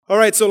All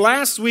right, so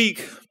last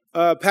week,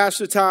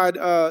 Pastor Todd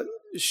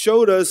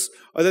showed us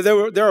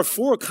that there are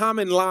four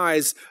common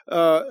lies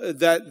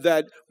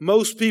that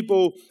most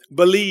people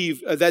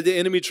believe that the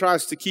enemy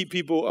tries to keep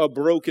people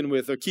broken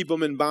with or keep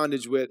them in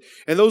bondage with.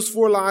 And those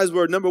four lies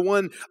were, number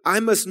one, I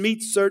must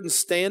meet certain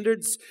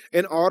standards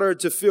in order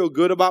to feel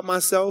good about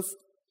myself.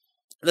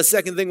 The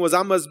second thing was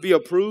I must be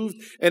approved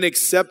and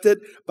accepted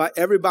by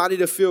everybody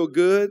to feel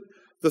good.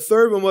 The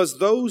third one was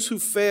those who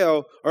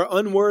fail are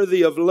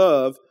unworthy of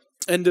love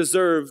and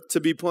deserve to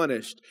be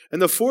punished.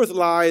 And the fourth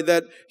lie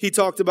that he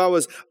talked about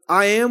was,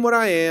 I am what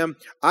I am.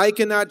 I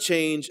cannot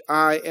change.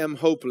 I am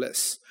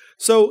hopeless.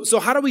 So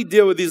how do we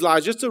deal with these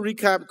lies? Just to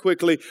recap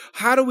quickly,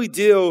 how do we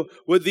deal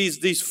with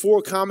these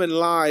four common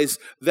lies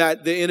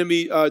that the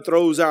enemy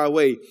throws our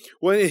way?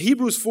 Well, in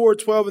Hebrews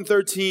 4:12 and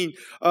 13,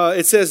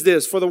 it says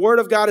this, for the word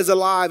of God is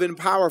alive and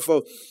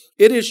powerful.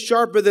 It is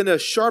sharper than a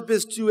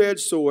sharpest two-edged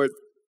sword,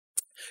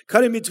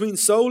 cutting between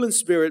soul and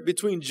spirit,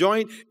 between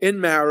joint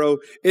and marrow.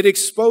 It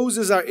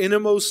exposes our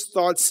innermost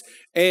thoughts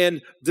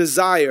and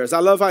desires. I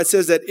love how it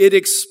says that it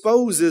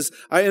exposes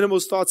our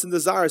innermost thoughts and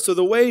desires. So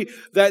the way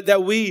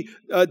that we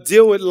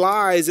deal with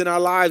lies in our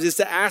lives is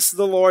to ask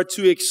the Lord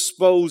to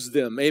expose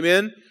them.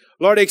 Amen.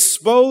 Lord,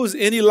 expose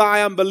any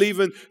lie I'm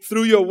believing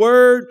through your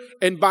word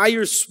and by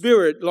your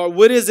spirit. Lord,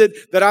 what is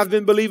it that I've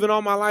been believing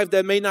all my life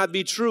that may not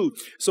be true?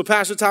 So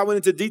Pastor Todd went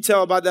into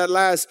detail about that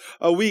last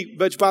week.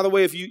 But by the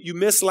way, if you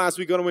missed last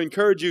week, I'm going to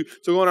encourage you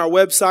to go on our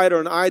website or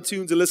on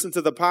iTunes and listen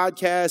to the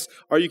podcast,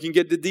 or you can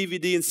get the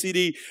DVD and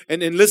CD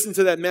and listen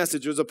to that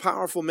message. It was a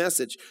powerful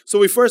message. So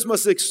we first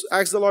must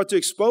ask the Lord to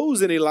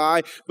expose any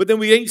lie, but then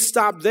we ain't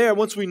stopped there.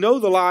 Once we know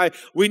the lie,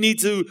 we need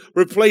to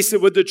replace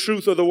it with the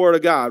truth of the word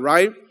of God,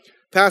 right?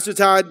 Pastor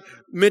Todd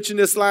mentioned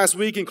this last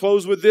week and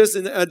closed with this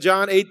in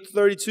John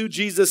 8:32.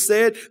 Jesus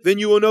said, then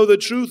you will know the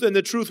truth, and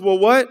the truth will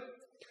what?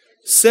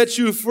 Set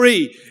you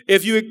free.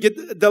 If you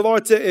get the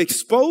Lord to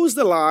expose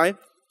the lie,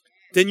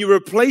 then you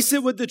replace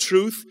it with the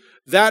truth.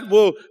 That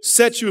will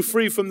set you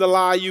free from the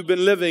lie you've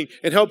been living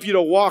and help you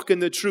to walk in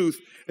the truth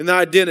and the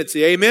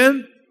identity.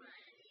 Amen?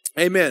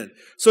 Amen.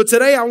 So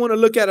today I want to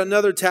look at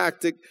another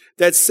tactic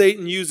that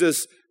Satan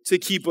uses to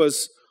keep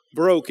us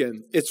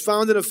broken. It's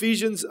found in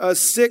Ephesians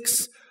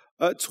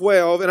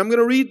 6:12, and I'm going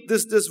to read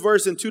this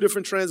verse in two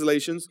different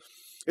translations.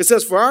 It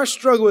says, for our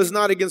struggle is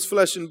not against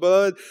flesh and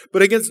blood,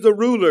 but against the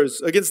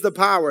rulers, against the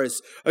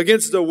powers,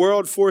 against the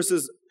world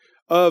forces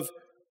of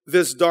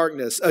this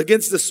darkness,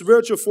 against the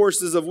spiritual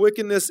forces of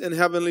wickedness in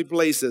heavenly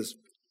places.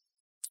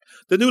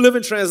 The New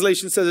Living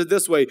Translation says it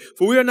this way,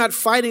 for we are not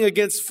fighting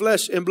against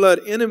flesh and blood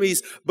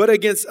enemies, but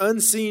against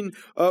unseen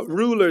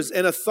rulers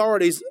and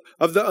authorities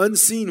of the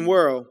unseen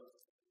world,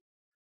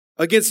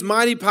 against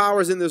mighty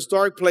powers in this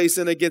dark place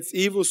and against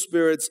evil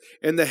spirits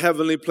in the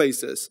heavenly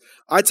places.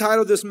 I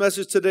titled this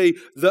message today,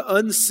 The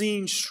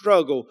Unseen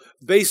Struggle,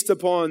 based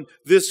upon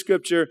this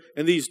scripture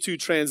and these two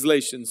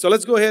translations. So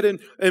let's go ahead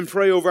and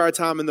pray over our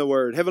time in the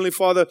Word. Heavenly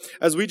Father,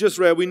 as we just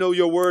read, we know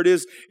your Word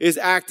is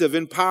active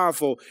and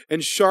powerful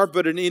and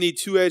sharper than any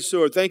two-edged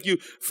sword. Thank you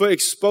for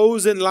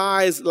exposing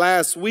lies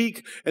last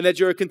week, and that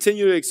you're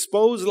continuing to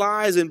expose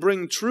lies and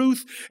bring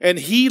truth and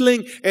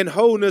healing and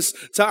wholeness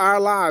to our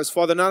lives.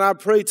 Father, now I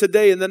pray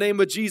today in the name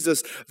of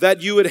Jesus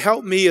that you would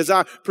help me as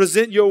I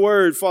present your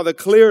Word, Father,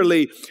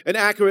 clearly and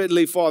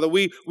accurately, Father.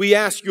 We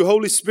ask you,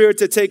 Holy Spirit,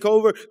 to take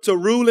over, to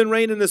rule and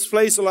reign in this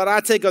place. So Lord, I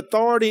take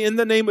authority in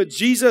the name of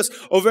Jesus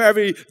over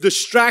every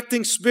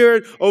distracting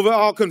spirit, over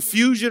all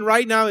confusion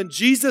right now. In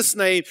Jesus'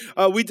 name,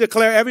 we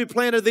declare every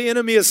plan of the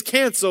enemy is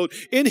canceled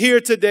in here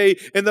today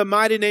in the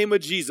mighty name of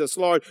Jesus.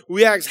 Lord,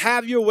 we ask,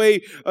 have your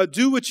way,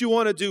 do what you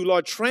want to do.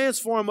 Lord,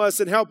 transform us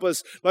and help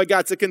us, Lord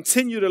God, to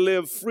continue to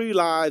live free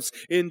lives.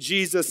 In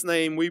Jesus'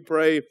 name we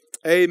pray.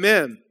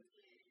 Amen.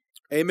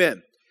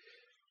 Amen.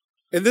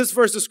 In this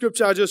verse of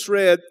scripture I just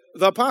read,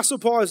 the Apostle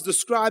Paul is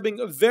describing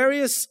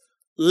various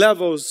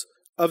levels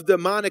of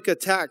demonic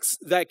attacks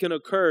that can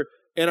occur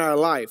in our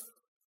life.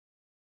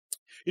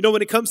 You know,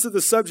 when it comes to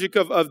the subject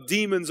of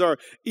demons or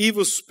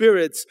evil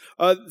spirits,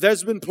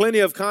 there's been plenty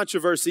of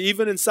controversy,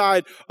 even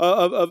inside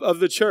of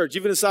the church,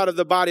 even inside of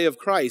the body of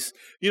Christ.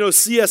 You know,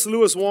 C.S.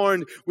 Lewis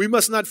warned, we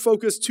must not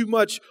focus too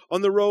much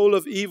on the role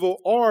of evil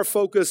or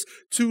focus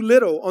too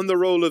little on the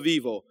role of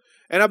evil.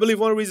 And I believe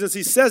one of the reasons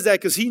he says that,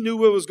 because he knew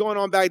what was going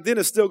on back then,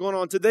 is still going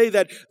on today,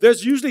 that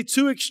there's usually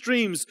two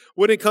extremes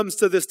when it comes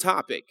to this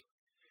topic.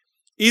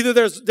 Either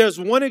there's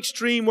one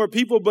extreme where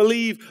people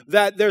believe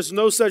that there's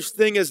no such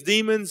thing as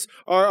demons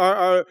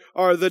or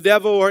the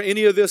devil or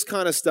any of this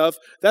kind of stuff.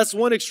 That's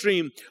one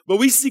extreme. But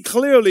we see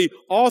clearly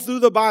all through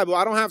the Bible.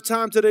 I don't have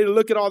time today to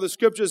look at all the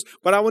scriptures,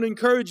 but I want to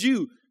encourage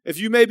you, if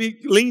you maybe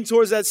lean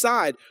towards that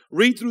side,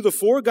 read through the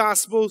four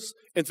Gospels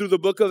and through the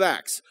book of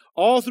Acts.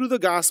 All through the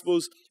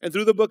Gospels and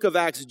through the book of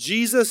Acts,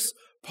 Jesus,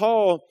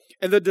 Paul,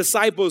 and the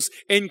disciples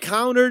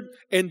encountered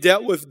and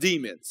dealt with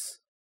demons.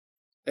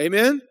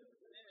 Amen?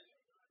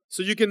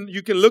 So you can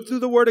look through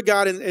the Word of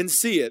God and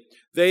see it.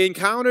 They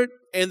encountered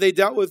and they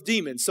dealt with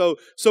demons. So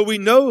we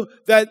know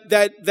that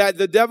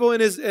the devil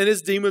and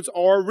his demons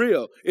are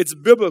real. It's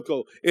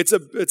biblical. It's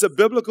a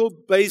biblical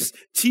based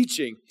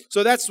teaching.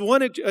 So that's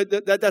one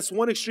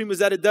extreme, is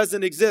that it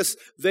doesn't exist.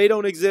 They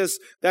don't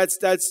exist. That's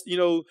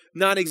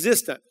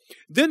non-existent.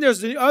 Then there's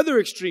the other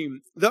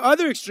extreme. The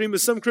other extreme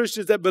is some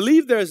Christians that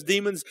believe there's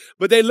demons,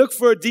 but they look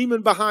for a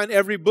demon behind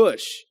every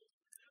bush.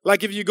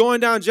 Like if you're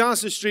going down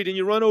Johnson Street and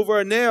you run over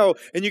a nail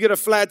and you get a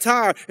flat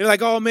tire, and you're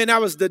like, oh man,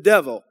 that was the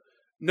devil.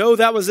 No,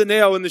 that was a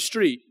nail in the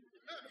street.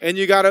 And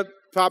you got a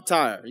pop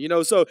tire.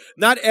 So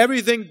not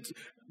everything,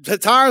 the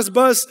tires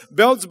bust,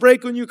 belts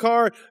break on your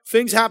car,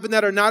 things happen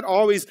that are not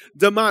always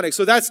demonic.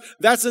 So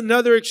that's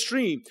another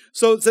extreme.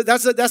 So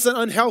that's an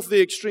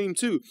unhealthy extreme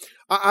too.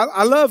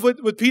 I love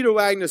what Peter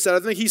Wagner said.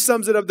 I think he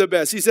sums it up the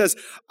best. He says,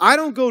 I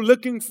don't go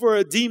looking for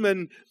a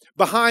demon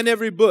behind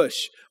every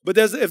bush. But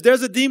if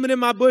there's a demon in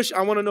my bush,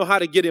 I want to know how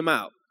to get him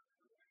out.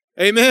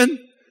 Amen?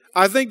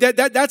 I think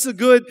that's a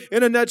good,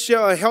 in a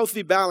nutshell, a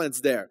healthy balance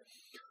there.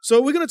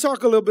 So we're going to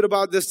talk a little bit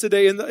about this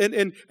today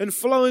and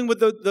flowing with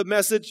the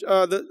message,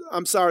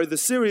 the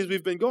series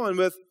we've been going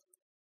with.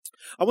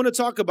 I want to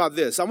talk about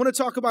this. I want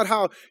to talk about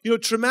how,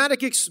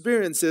 traumatic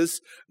experiences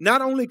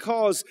not only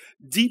cause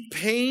deep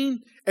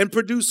pain and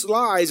produce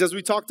lies, as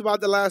we talked about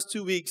the last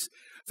 2 weeks,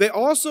 they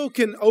also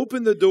can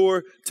open the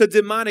door to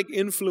demonic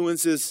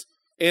influences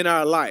in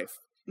our life.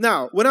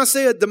 Now, when I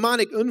say a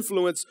demonic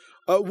influence,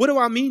 what do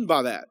I mean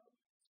by that?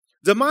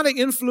 Demonic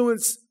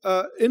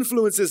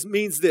influences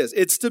means this.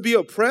 It's to be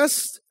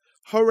oppressed,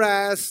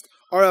 harassed,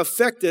 or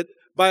affected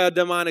by a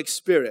demonic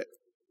spirit.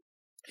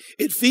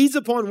 It feeds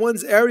upon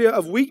one's area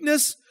of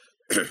weakness,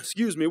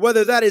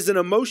 whether that is an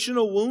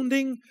emotional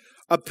wounding,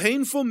 a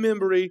painful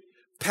memory,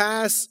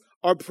 past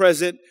or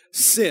present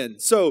sin.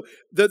 So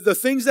the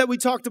things that we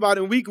talked about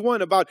in week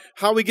 1 about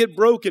how we get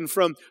broken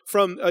from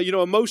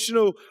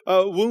emotional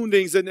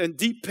woundings and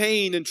deep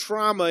pain and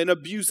trauma and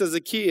abuse as a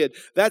kid.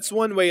 That's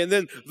one way. And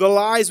then the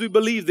lies we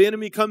believe, the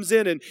enemy comes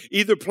in and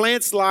either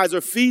plants lies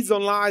or feeds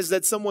on lies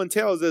that someone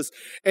tells us.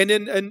 And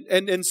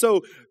then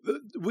so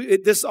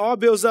this all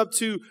builds up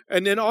to,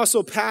 and then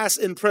also past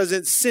and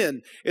present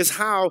sin is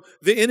how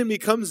the enemy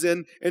comes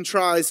in and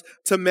tries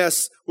to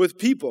mess with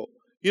people.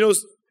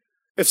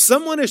 If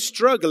someone is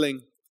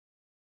struggling,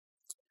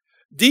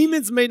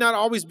 demons may not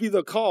always be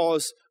the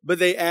cause, but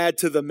they add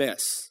to the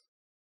mess.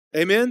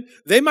 Amen?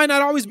 They might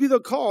not always be the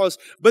cause,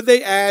 but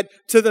they add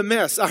to the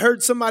mess. I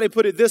heard somebody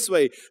put it this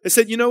way. They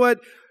said, you know what?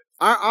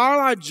 All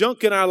our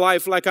junk in our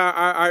life, like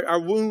our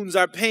wounds,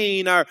 our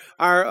pain,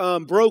 our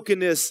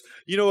brokenness,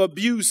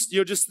 abuse,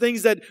 just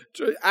things that,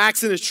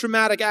 accidents,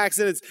 traumatic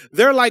accidents,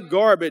 they're like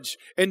garbage,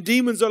 and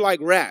demons are like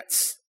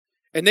rats.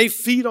 And they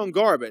feed on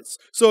garbage.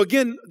 So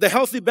again, the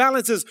healthy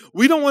balance is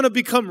we don't want to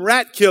become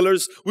rat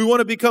killers. We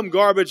want to become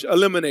garbage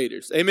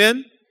eliminators.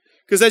 Amen?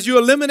 Because as you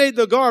eliminate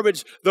the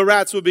garbage, the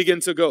rats will begin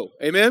to go.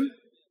 Amen?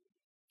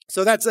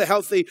 So that's a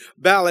healthy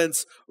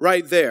balance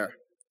right there.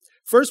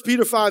 1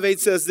 Peter 5:8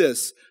 says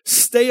this,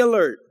 stay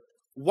alert,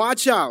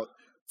 watch out,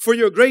 for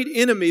your great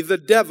enemy, the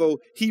devil,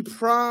 he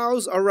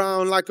prowls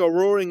around like a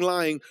roaring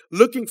lion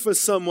looking for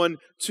someone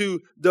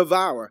to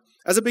devour.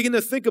 As I begin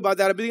to think about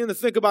that, I begin to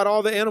think about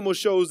all the animal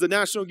shows, the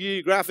National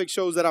Geographic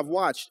shows that I've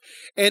watched.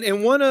 And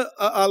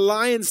a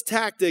lion's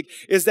tactic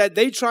is that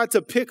they try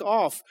to pick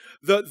off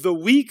the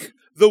weak,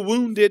 the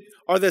wounded,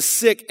 or the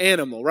sick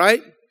animal,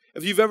 right?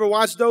 If you've ever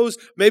watched those,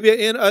 maybe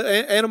an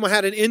animal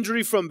had an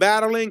injury from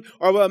battling,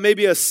 or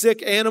maybe a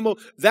sick animal.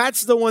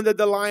 That's the one that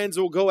the lions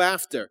will go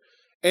after.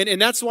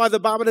 And that's why the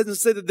Bible doesn't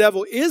say the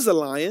devil is a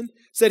lion.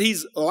 It said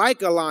he's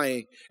like a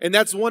lion. And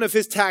that's one of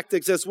his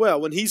tactics as well.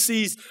 When he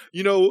sees,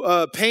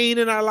 pain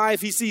in our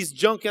life, he sees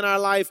junk in our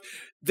life,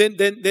 then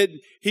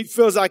he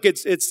feels like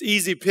it's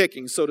easy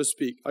picking, so to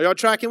speak. Are y'all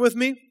tracking with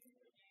me?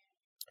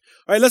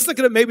 All right, let's look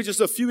at maybe just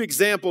a few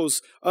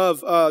examples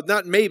of,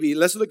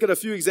 let's look at a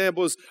few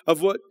examples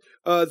of what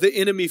the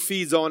enemy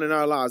feeds on in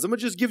our lives. I'm going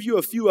to just give you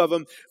a few of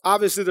them.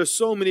 Obviously, there's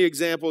so many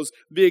examples,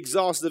 be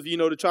exhaustive,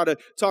 to try to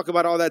talk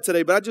about all that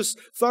today. But I just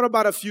thought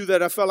about a few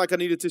that I felt like I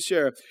needed to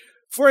share.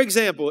 For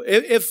example,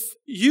 if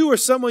you or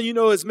someone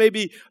is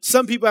maybe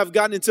some people have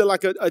gotten into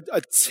like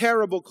a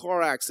terrible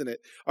car accident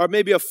or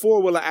maybe a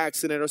four-wheeler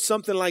accident or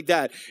something like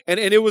that. And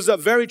it was a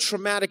very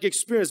traumatic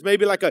experience,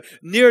 maybe like a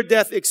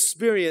near-death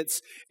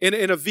experience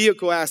in a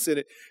vehicle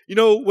accident.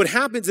 What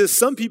happens is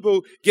some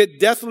people get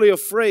deathly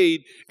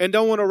afraid and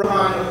don't want to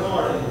ride in a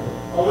car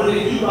anymore. Or when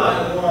they do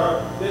ride in a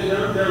car,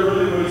 they're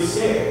really, really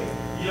scared.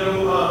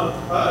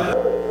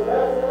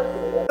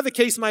 The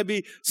case might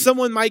be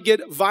someone might get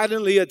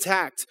violently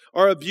attacked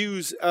or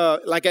abused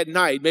like at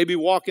night, maybe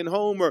walking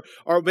home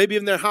or maybe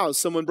in their house.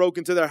 Someone broke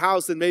into their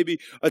house and maybe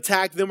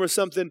attacked them or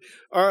something.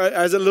 Or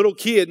as a little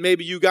kid,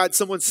 maybe you got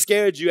someone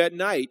scared you at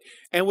night.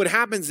 And what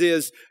happens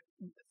is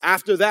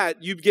after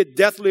that, you get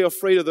deathly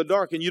afraid of the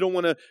dark and you don't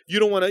want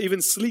to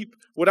even sleep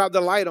without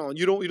the light on.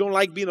 You don't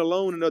like being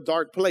alone in a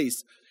dark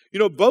place.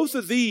 Both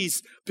of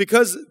these,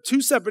 because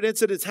two separate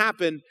incidents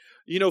happen,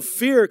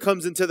 fear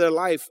comes into their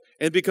life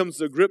and becomes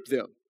to grip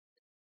them.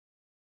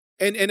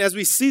 And as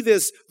we see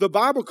this, the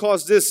Bible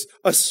calls this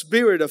a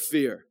spirit of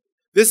fear.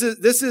 This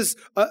is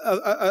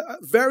a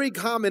very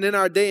common in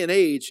our day and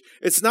age.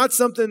 It's not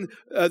something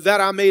that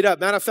I made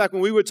up. Matter of fact,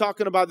 when we were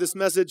talking about this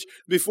message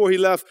before he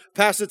left,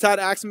 Pastor Todd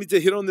asked me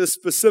to hit on this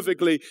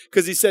specifically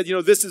because he said,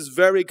 this is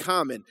very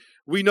common.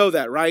 We know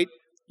that, right?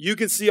 You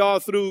can see all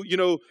through,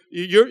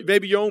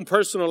 maybe your own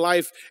personal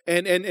life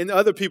and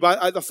other people.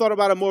 I thought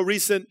about a more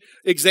recent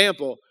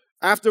example.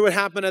 After what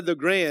happened at the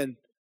Grand,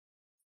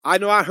 I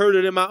know I heard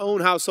it in my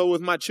own household with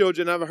my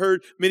children. I've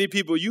heard many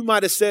people, you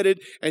might have said it,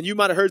 and you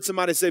might have heard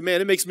somebody say, man,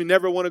 it makes me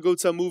never want to go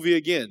to a movie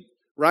again,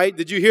 right?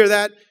 Did you hear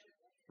that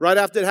right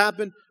after it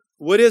happened?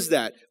 What is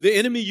that? The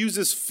enemy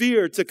uses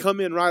fear to come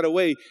in right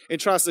away and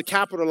tries to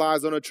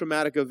capitalize on a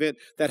traumatic event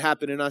that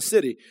happened in our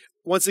city.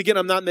 Once again,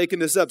 I'm not making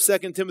this up.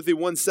 2 Timothy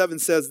 1:7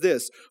 says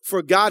this,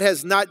 for God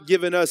has not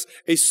given us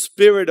a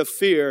spirit of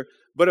fear,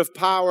 but of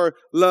power,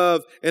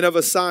 love, and of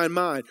a sound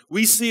mind.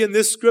 We see in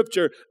this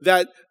scripture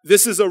that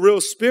this is a real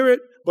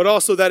spirit, but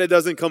also that it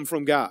doesn't come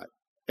from God.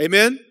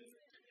 Amen?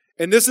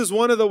 And this is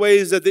one of the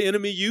ways that the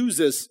enemy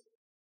uses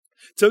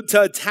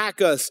to attack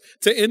us,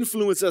 to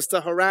influence us, to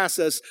harass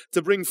us,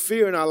 to bring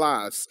fear in our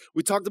lives.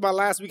 We talked about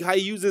last week how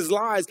he uses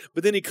lies,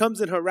 but then he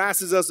comes and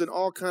harasses us in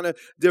all kind of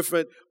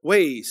different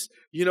ways.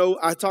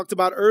 I talked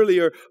about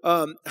earlier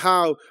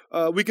how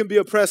we can be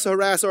oppressed,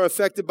 harassed, or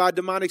affected by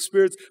demonic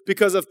spirits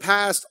because of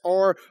past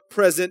or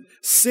present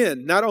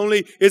sin. Not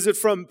only is it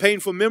from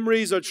painful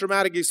memories or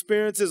traumatic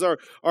experiences or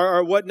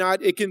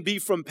whatnot, it can be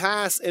from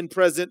past and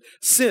present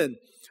sin.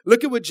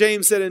 Look at what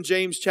James said in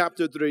James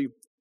chapter 3.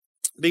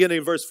 Beginning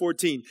in verse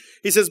 14,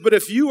 he says, but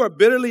if you are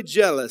bitterly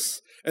jealous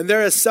and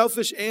there is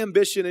selfish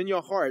ambition in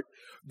your heart,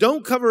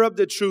 don't cover up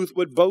the truth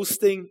with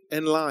boasting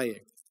and lying.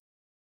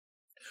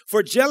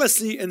 For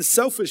jealousy and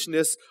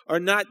selfishness are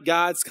not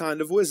God's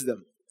kind of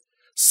wisdom.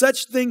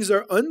 Such things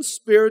are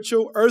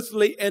unspiritual,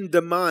 earthly, and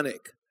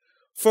demonic.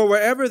 For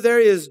wherever there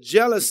is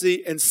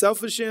jealousy and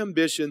selfish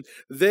ambition,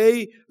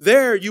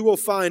 there you will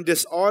find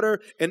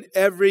disorder and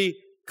every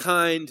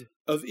kind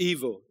of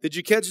evil. Did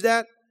you catch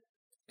that?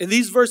 In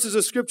these verses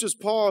of scriptures,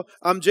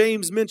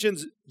 James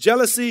mentions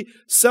jealousy,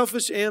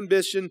 selfish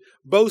ambition,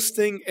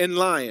 boasting, and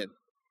lying.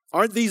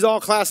 Aren't these all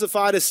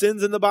classified as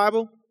sins in the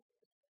Bible?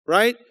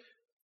 Right?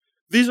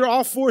 These are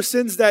all four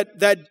sins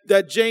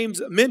that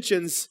James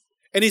mentions.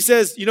 And he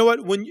says, you know what?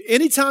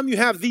 Anytime you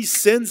have these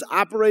sins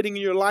operating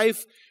in your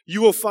life,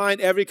 you will find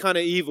every kind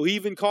of evil. He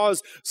even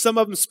calls some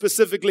of them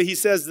specifically, he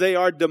says they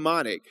are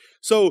demonic.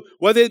 So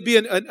whether it be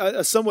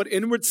a somewhat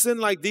inward sin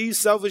like these,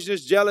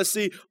 selfishness,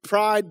 jealousy,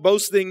 pride,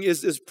 boasting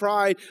is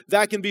pride,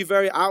 that can be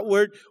very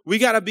outward. We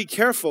got to be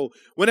careful.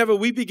 Whenever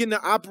we begin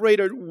to operate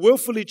or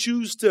willfully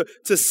choose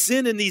to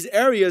sin in these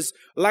areas,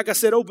 like I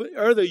said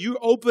earlier, you're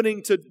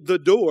opening to the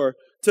door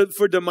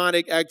for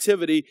demonic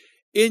activity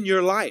in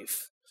your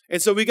life.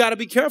 And so we got to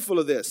be careful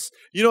of this.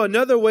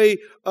 Another way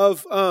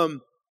of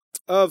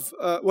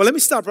let me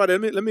stop right there.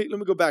 Let me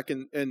go back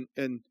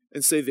and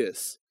say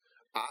this.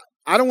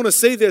 I don't want to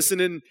say this and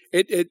then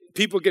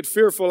people get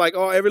fearful like,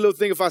 oh, every little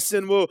thing, if I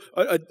sin, will,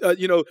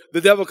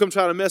 the devil come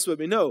try to mess with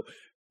me. No,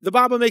 the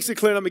Bible makes it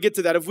clear, and I'm going to get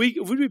to that. If we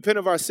repent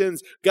of our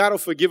sins, God will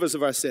forgive us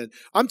of our sin.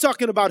 I'm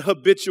talking about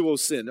habitual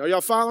sin. Are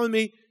y'all following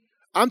me?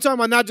 I'm talking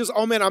about not just,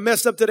 oh man, I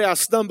messed up today, I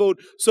stumbled,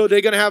 so they're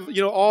going to have,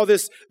 all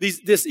this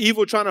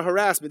evil trying to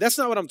harass me. That's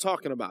not what I'm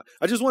talking about.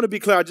 I just want to be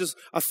clear.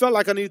 I felt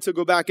like I needed to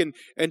go back and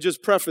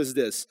just preface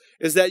this,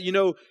 is that,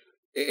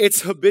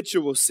 it's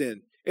habitual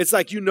sin. It's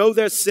like,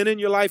 there's sin in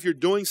your life. You're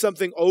doing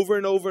something over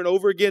and over and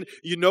over again.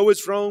 You know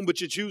it's wrong,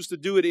 but you choose to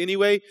do it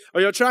anyway.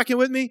 Are y'all tracking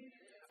with me?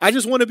 I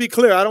just want to be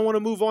clear. I don't want to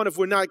move on if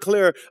we're not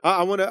clear.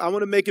 I want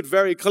to make it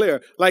very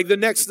clear. Like the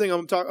next thing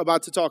I'm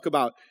about to talk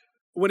about.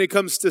 When it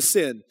comes to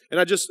sin. And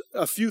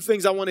a few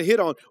things I want to hit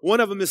on. One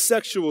of them is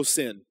sexual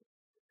sin.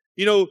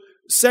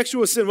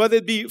 Sexual sin, whether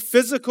it be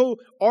physical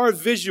or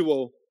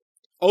visual,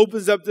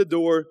 opens up the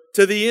door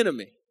to the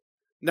enemy.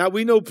 Now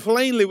we know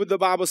plainly what the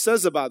Bible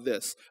says about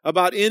this.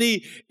 About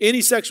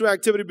any sexual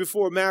activity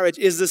before marriage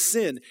is a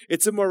sin.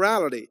 It's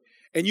immorality.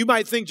 And you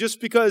might think just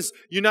because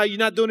you're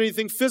not doing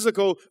anything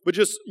physical, but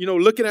just,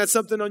 looking at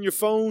something on your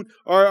phone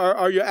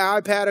or your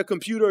iPad or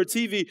computer or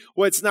TV,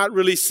 well, it's not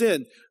really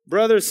sin.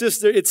 Brother,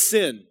 sister, it's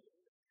sin.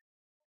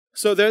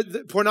 So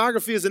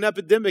pornography is an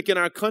epidemic in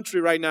our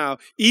country right now,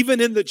 even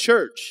in the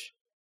church.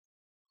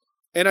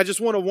 And I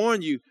just want to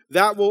warn you,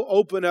 that will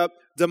open up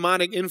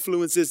demonic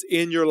influences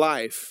in your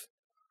life.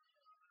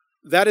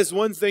 That is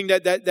one thing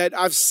that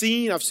I've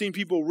seen. I've seen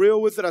people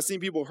reel with it. I've seen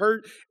people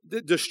hurt,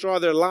 destroy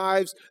their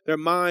lives, their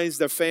minds,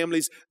 their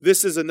families.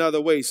 This is another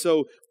way.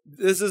 So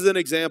this is an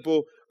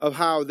example of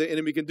how the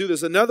enemy can do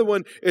this. Another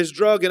one is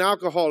drug and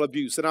alcohol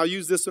abuse. And I'll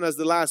use this one as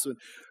the last one.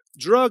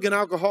 Drug and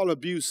alcohol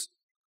abuse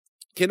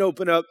can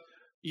open up,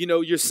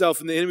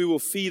 yourself, and the enemy will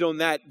feed on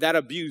that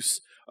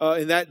abuse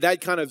and that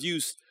kind of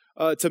use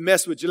to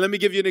mess with you. Let me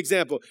give you an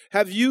example.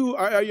 Are you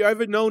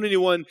ever known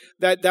anyone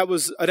that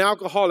was an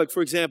alcoholic,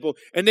 for example,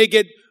 and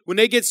when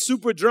they get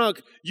super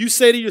drunk, you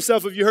say to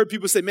yourself, if you heard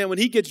people say, man, when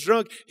he gets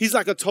drunk, he's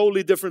like a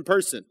totally different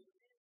person.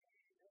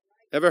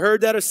 Ever heard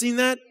that or seen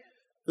that?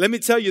 let me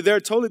tell you, they're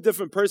a totally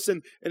different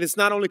person. And it's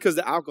not only because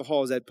the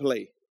alcohol is at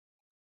play.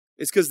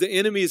 It's because the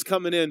enemy is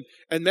coming in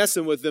and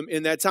messing with them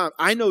in that time.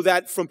 I know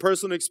that from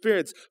personal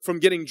experience, from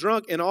getting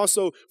drunk and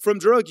also from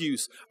drug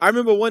use. I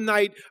remember one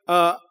night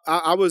I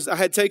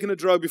had taken a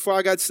drug before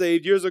I got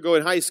saved years ago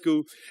in high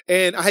school,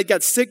 and I had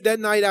got sick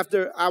that night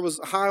after I was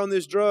high on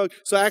this drug.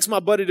 So I asked my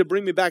buddy to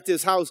bring me back to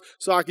his house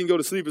so I can go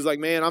to sleep. He's like,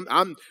 man,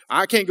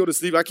 I can't go to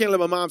sleep. I can't let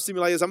my mom see me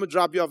like this. I'm gonna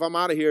drop you off. I'm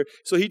out of here.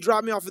 So he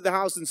dropped me off at the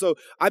house, and so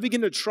I began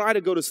to try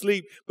to go to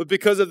sleep, but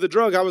because of the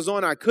drug I was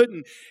on, I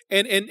couldn't.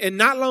 And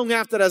not long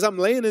after that, as I'm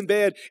laying in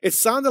bed, it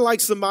sounded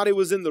like somebody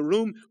was in the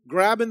room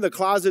grabbing the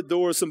closet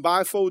doors, some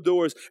bifold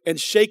doors, and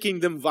shaking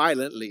them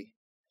violently.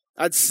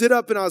 I'd sit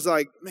up and I was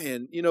like,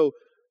 man,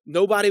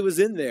 nobody was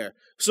in there.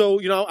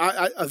 So,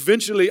 I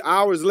eventually,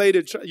 hours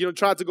later,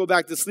 tried to go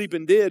back to sleep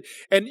and did.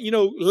 And,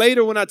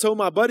 later when I told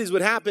my buddies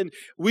what happened,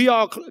 we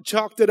all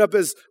chalked it up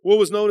as what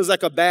was known as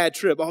like a bad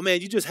trip. Oh,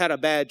 man, you just had a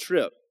bad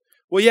trip.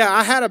 Well, yeah,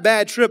 I had a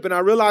bad trip, and I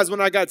realized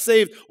when I got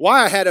saved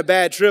why I had a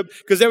bad trip,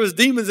 because there was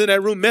demons in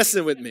that room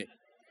messing with me.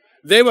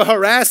 They were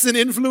harassing,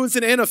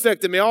 influencing, and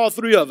affecting me, all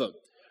three of them,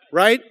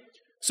 right?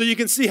 So you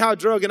can see how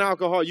drug and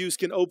alcohol use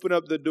can open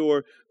up the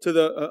door to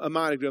the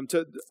monogram,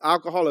 to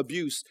alcohol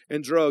abuse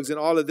and drugs and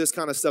all of this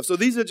kind of stuff. So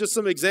these are just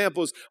some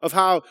examples of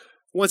how,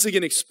 once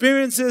again,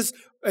 experiences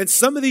and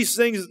some of these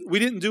things we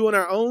didn't do on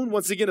our own.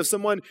 Once again, if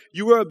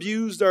you were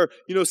abused or,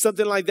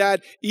 something like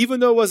that, even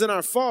though it wasn't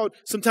our fault,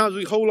 sometimes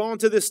we hold on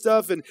to this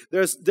stuff and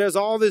there's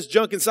all this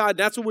junk inside.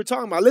 That's what we're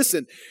talking about.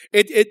 Listen,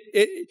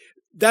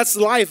 that's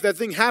life. That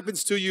thing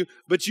happens to you,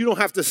 but you don't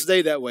have to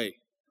stay that way.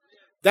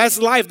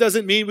 That's life.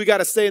 Doesn't mean we got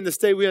to stay in the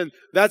state we're in.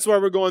 That's why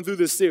we're going through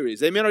this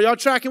series. Amen. Are y'all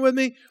tracking with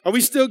me? Are we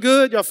still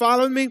good? Y'all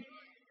following me?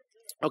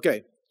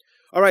 Okay.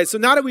 All right. So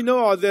now that we know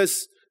all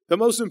this, the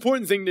most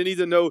important thing to need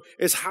to know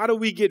is how do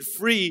we get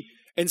free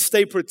and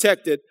stay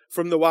protected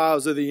from the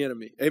wiles of the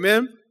enemy?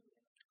 Amen.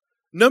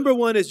 Number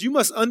one is you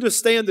must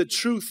understand the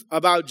truth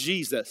about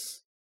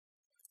Jesus.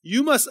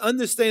 You must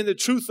understand the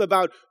truth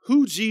about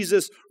who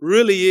Jesus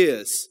really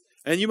is.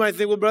 And you might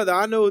think, well, brother,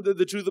 I know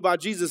the truth about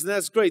Jesus, and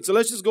that's great. So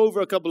let's just go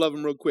over a couple of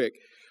them real quick.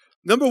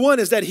 Number one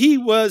is that he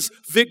was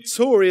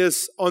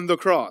victorious on the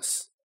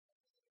cross.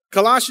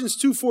 Colossians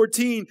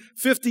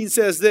 2:14-15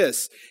 says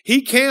this: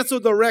 he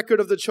canceled the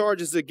record of the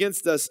charges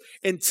against us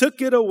and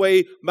took it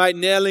away by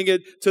nailing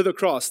it to the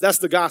cross. That's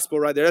the gospel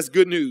right there. That's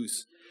good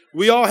news.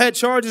 We all had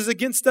charges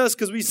against us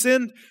because we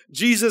sinned.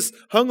 Jesus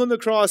hung on the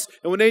cross,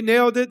 and when they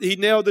nailed it, he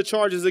nailed the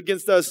charges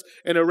against us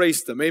and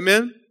erased them.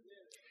 Amen?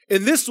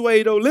 In this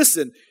way, though,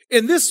 listen,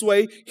 in this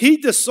way, he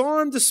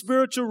disarmed the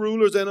spiritual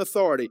rulers and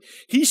authority.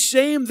 He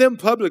shamed them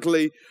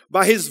publicly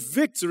by his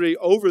victory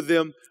over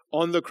them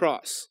on the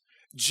cross.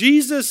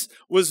 Jesus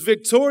was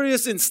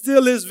victorious and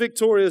still is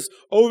victorious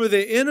over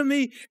the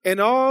enemy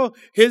and all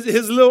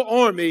his little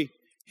army.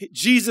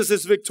 Jesus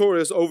is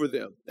victorious over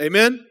them.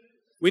 Amen?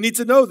 We need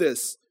to know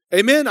this.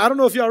 Amen? I don't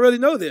know if y'all really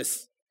know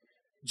this.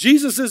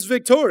 Jesus is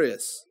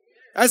victorious.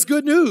 That's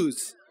good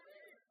news.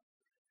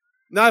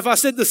 Now, if I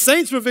said the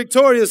Saints were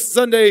victorious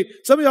Sunday,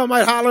 some of y'all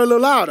might holler a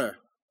little louder.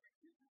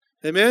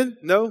 Amen?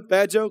 No?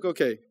 Bad joke?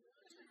 Okay.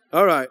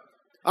 All right.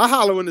 I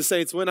holler when the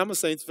Saints win. I'm a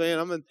Saints fan.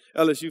 I'm an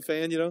LSU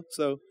fan,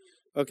 So,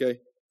 okay.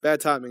 Bad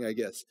timing, I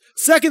guess.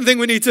 Second thing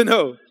we need to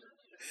know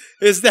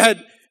is that,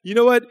 you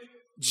know what?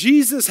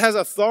 Jesus has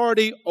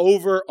authority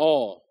over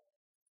all.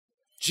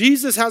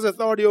 Jesus has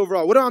authority over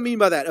all. What do I mean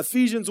by that?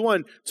 Ephesians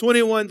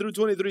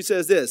 1:21-23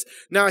 says this: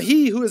 now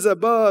he who is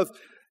above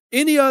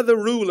any other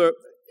ruler,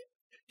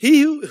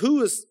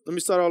 let me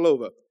start all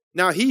over.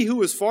 Now he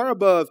who is far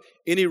above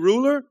any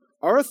ruler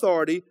or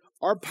authority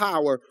or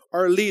power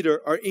or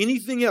leader or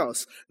anything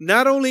else,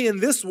 not only in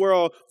this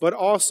world, but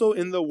also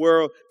in the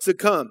world to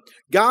come.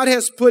 God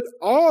has put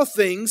all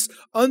things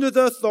under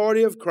the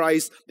authority of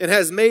Christ and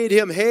has made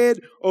him head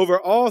over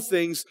all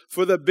things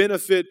for the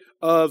benefit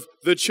of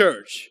the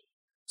church.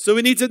 So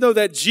we need to know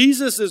that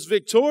Jesus is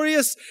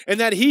victorious and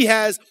that he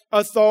has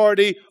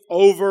authority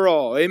over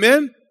all.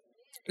 Amen?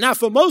 Now,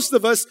 for most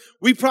of us,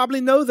 we probably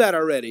know that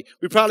already.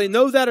 We probably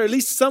know that, or at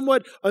least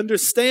somewhat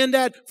understand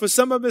that. For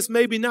some of us,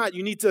 maybe not.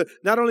 You need to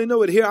not only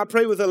know it here. I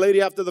prayed with a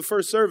lady after the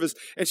first service,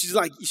 and she's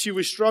like, she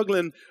was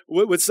struggling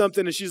with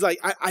something, and she's like,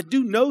 I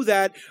do know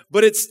that,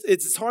 but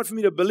it's hard for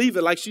me to believe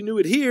it. Like she knew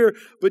it here,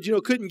 but,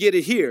 couldn't get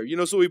it here.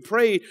 So we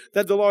prayed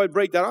that the Lord would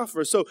break that off for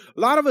her. So a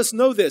lot of us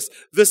know this.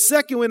 The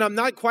second one, I'm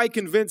not quite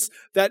convinced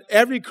that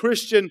every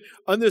Christian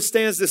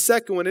understands the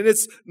second one. And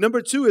it's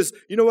number two is,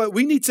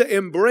 we need to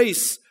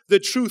embrace the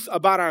truth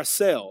about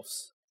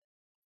ourselves.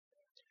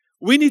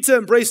 We need to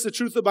embrace the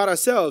truth about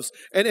ourselves.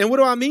 And what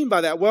do I mean by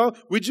that? Well,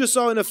 we just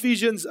saw in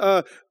Ephesians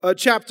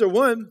chapter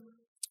 1,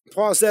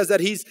 Paul says that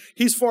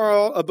he's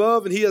far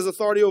above and he has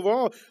authority over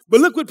all.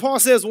 But look what Paul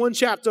says one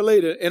chapter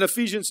later in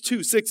Ephesians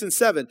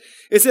 2:6-7.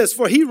 It says,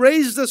 for he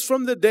raised us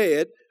from the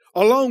dead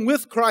along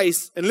with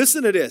Christ. And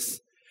listen to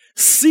this.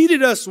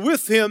 Seated us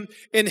with him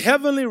in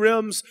heavenly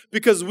realms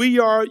because we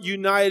are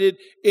united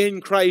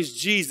in Christ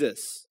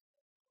Jesus.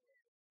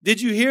 Did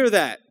you hear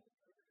that?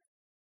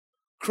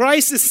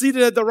 Christ is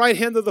seated at the right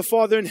hand of the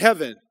Father in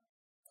heaven.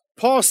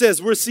 Paul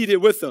says we're seated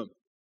with him.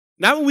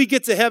 Not when we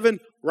get to heaven,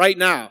 right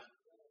now.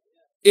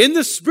 In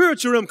the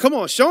spiritual realm, come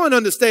on, Sean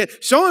understands.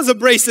 Sean's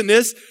embracing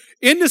this.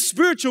 In the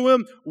spiritual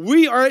realm,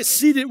 we are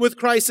seated with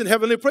Christ in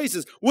heavenly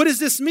places. What does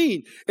this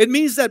mean? It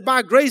means that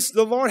by grace,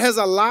 the Lord has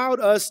allowed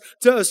us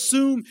to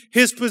assume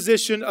his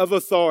position of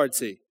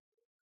authority.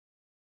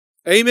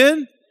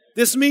 Amen?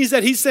 This means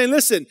that he's saying,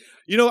 listen,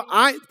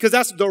 because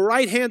that's the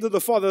right hand of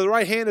the Father. The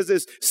right hand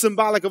is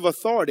symbolic of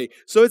authority.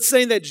 So it's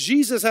saying that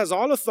Jesus has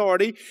all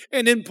authority.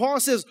 And then Paul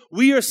says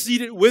we are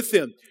seated with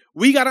him.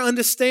 We got to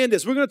understand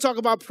this. We're going to talk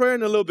about prayer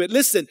in a little bit.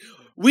 Listen,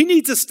 we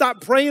need to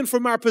stop praying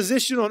from our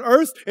position on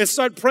earth and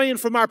start praying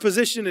from our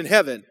position in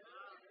heaven.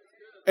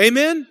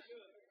 Amen?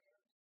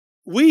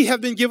 We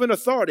have been given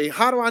authority.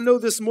 How do I know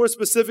this more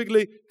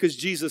specifically? Because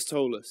Jesus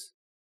told us.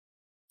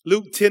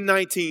 Luke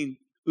 10:19.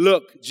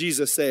 Look,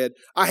 Jesus said,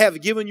 I have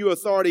given you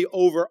authority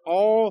over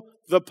all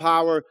the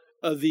power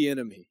of the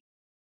enemy.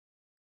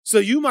 So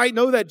you might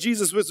know that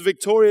Jesus was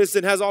victorious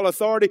and has all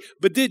authority,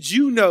 but did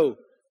you know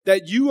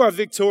that you are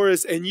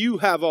victorious and you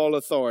have all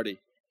authority?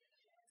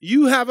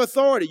 You have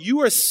authority.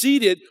 You are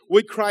seated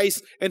with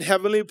Christ in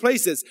heavenly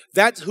places.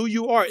 That's who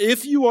you are.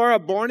 If you are a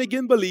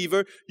born-again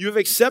believer, you have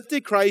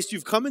accepted Christ,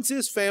 you've come into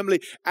his family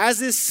as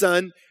his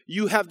son,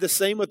 you have the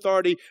same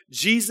authority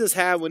Jesus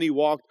had when he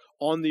walked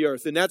on the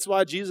earth. And that's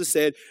why Jesus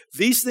said,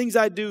 these things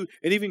I do,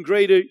 and even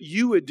greater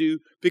you would do,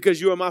 because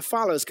you are my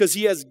followers, because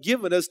he has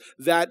given us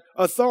that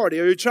authority.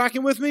 Are you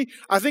tracking with me?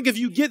 I think if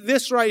you get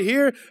this right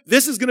here,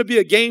 this is going to be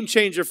a game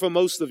changer for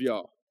most of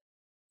y'all.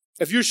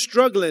 If you're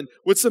struggling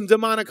with some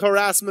demonic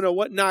harassment or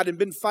whatnot and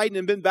been fighting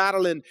and been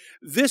battling,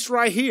 this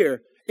right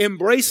here,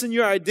 embracing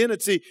your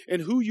identity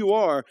and who you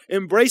are,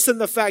 embracing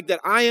the fact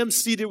that I am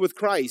seated with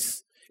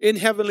Christ in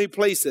heavenly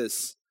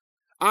places.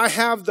 I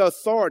have the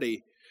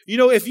authority.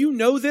 If you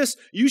know this,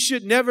 you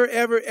should never,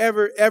 ever,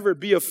 ever, ever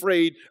be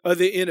afraid of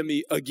the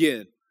enemy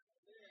again.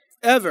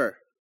 Ever.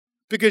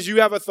 Because you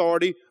have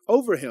authority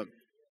over him.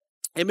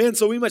 Amen.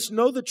 So we must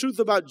know the truth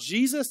about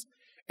Jesus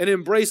and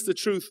embrace the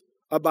truth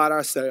about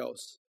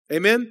ourselves.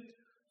 Amen.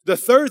 The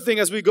third thing,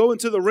 as we go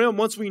into the realm,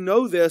 once we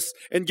know this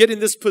and get in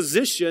this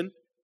position,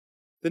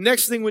 the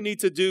next thing we need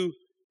to do,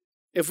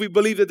 if we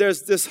believe that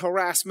there's this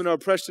harassment or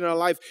oppression in our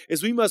life,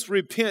 is we must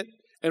repent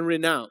and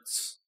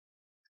renounce.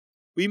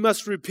 We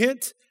must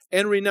repent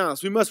and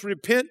renounce. We must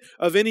repent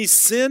of any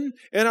sin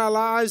in our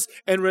lives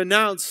and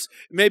renounce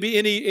maybe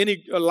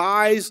any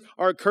lies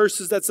or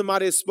curses that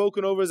somebody has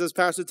spoken over us, as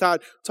Pastor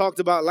Todd talked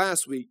about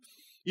last week.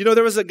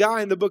 There was a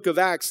guy in the book of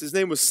Acts. His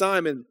name was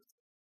Simon.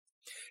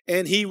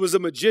 And he was a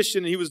magician,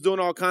 and he was doing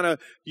all kind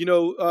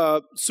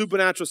of,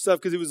 supernatural stuff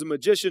because he was a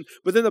magician.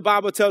 But then the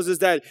Bible tells us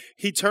that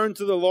he turned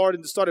to the Lord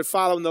and started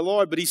following the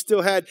Lord. But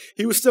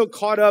he was still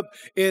caught up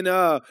in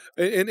a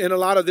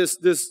lot of this,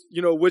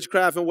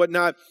 witchcraft and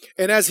whatnot.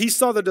 And as he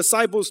saw the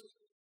disciples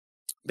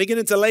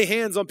beginning to lay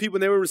hands on people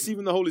and they were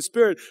receiving the Holy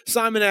Spirit,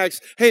 Simon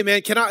asked, hey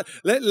man,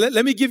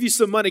 let me give you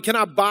some money. Can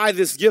I buy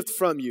this gift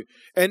from you?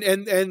 And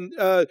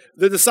the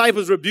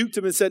disciples rebuked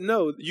him and said,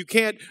 no, you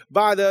can't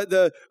buy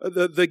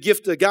the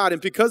gift of God.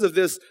 And because of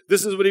this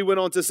is what he went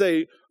on to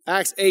say.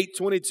 Acts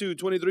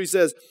 8:22-23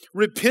 says,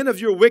 repent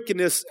of your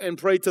wickedness and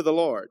pray to the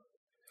Lord.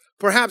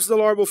 Perhaps the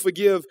Lord will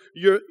forgive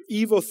your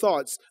evil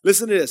thoughts.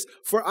 Listen to this.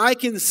 For I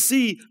can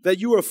see that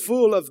you are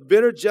full of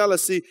bitter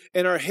jealousy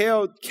and are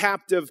held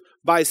captive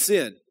by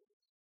sin.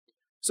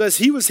 So as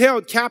he was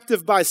held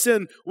captive by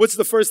sin, what's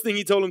the first thing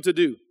he told him to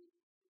do?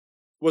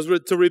 Was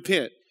to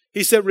repent.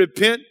 He said,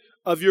 repent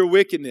of your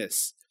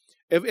wickedness.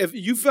 If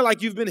you feel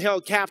like you've been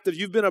held captive,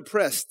 you've been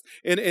oppressed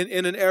in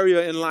an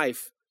area in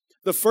life,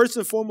 the first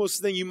and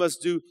foremost thing you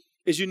must do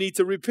is you need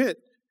to repent.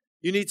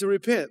 You need to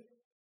repent.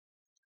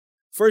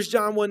 1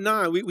 John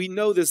 1:9, we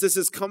know this. This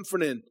is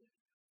comforting.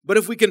 But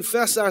if we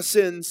confess our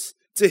sins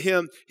to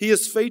him, he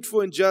is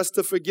faithful and just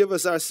to forgive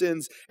us our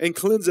sins and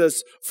cleanse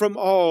us from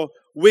all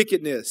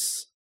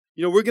wickedness.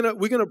 We're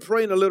gonna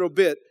pray in a little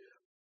bit,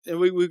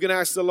 and we're gonna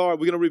ask the Lord.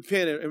 We're gonna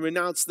repent and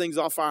renounce things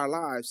off our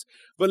lives.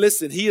 But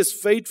listen, he is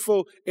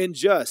faithful and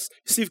just.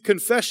 See,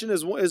 confession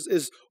is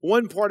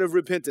one part of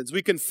repentance.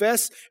 We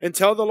confess and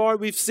tell the Lord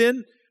we've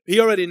sinned. He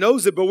already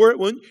knows it, but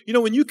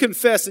when you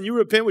confess and you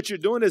repent, what you're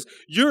doing is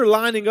you're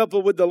lining up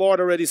with what the Lord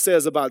already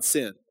says about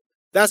sin.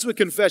 That's what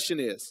confession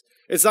is.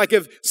 It's like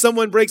if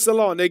someone breaks the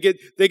law and they get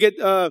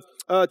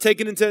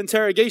taken into an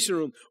interrogation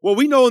room. Well,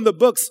 we know in the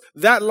books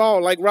that law,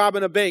 like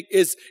robbing a bank,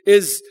 is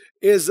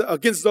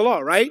against the law,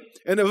 right?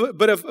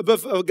 But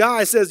if a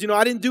guy says,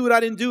 I didn't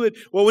do it.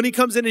 Well, when he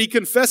comes in and he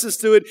confesses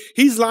to it,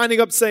 he's lining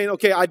up saying,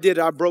 okay, I did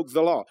it. I broke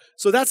the law.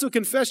 So that's what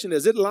confession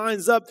is. It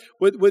lines up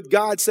with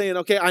God saying,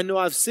 okay, I know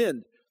I've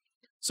sinned.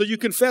 So you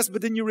confess,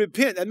 but then you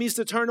repent. That means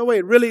to turn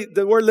away. Really,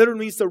 the word literally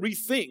means to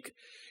rethink.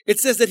 It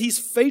says that he's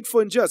faithful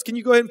and just. Can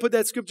you go ahead and put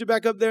that scripture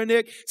back up there,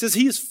 Nick? It says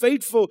he is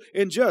faithful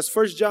and just.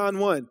 1 John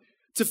 1.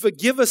 to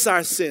forgive us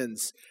our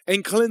sins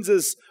and cleanse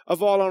us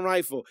of all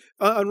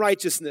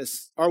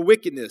unrighteousness or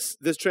wickedness,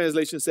 this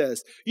translation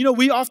says. You know,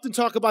 we often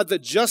talk about the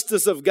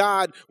justice of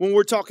God when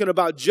we're talking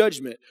about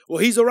judgment. Well,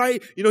 he's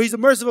he's a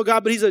merciful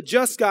God, but he's a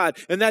just God,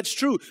 and that's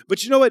true.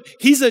 But you know what?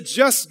 He's a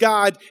just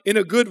God in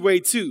a good way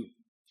too.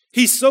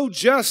 He's so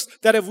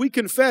just that if we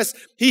confess,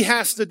 he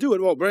has to do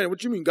it. Well, Brandon,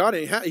 what you mean? God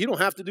he don't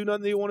have to do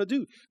nothing that he want to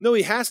do. No,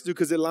 he has to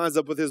because it lines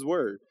up with his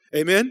word.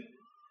 Amen?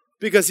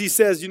 Because he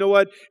says, you know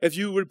what? If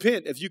you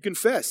repent, if you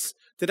confess,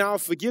 then I'll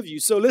forgive you.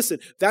 So listen,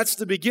 that's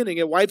the beginning.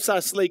 It wipes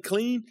our slate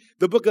clean.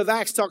 The book of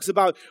Acts talks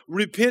about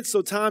repent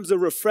so times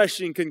of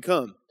refreshing can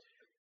come.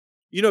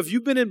 You know, if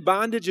you've been in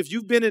bondage, if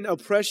you've been in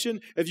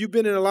oppression, if you've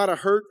been in a lot of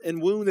hurt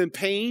and wound and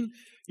pain,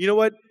 you know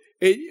what?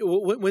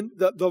 When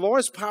the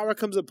Lord's power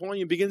comes upon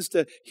you and begins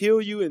to heal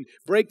you and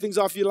break things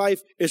off your life,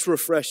 it's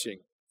refreshing.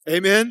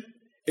 Amen?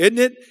 Isn't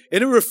it?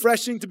 Isn't it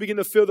refreshing to begin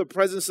to feel the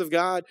presence of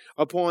God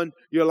upon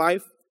your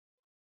life?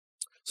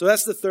 So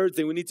that's the third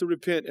thing. We need to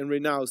repent and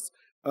renounce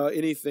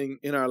anything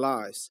in our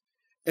lives.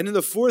 And then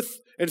the fourth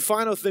and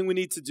final thing we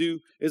need to do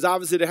is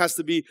obviously there has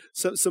to be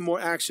some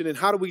more action. And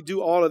how do we do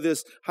all of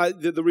this?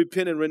 The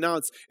repent and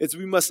renounce? It's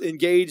we must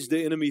engage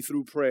the enemy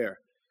through prayer.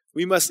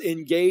 We must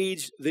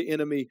engage the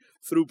enemy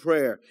through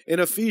prayer. In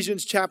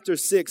Ephesians chapter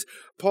 6,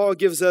 Paul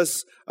gives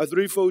us a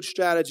threefold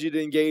strategy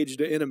to engage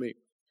the enemy.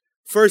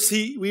 First,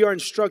 we are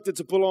instructed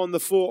to put on the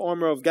full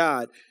armor of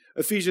God.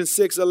 Ephesians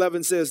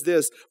 6:11 says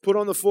this, put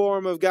on the full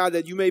armor of God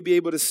that you may be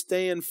able to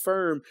stand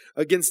firm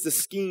against the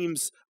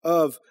schemes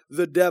of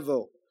the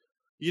devil.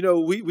 You know,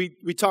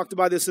 we talked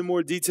about this in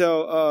more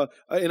detail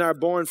in our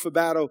Born for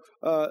Battle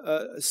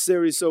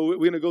series, so we're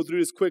going to go through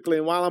this quickly.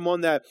 And while I'm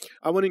on that,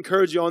 I want to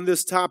encourage you on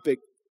this topic,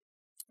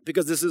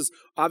 because this is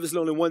obviously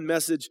only one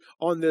message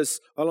on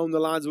this along the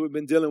lines that we've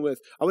been dealing with.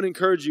 I want to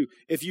encourage you,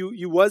 if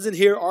you wasn't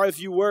here or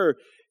if you were,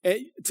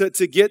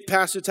 to get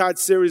Pastor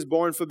Todd's series,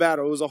 Born for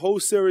Battle. It was a whole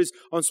series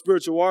on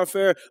spiritual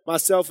warfare.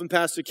 Myself and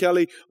Pastor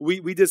Kelly,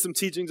 we did some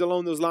teachings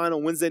along those lines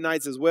on Wednesday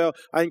nights as well.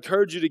 I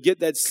encourage you to get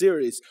that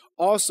series.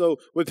 Also,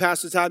 what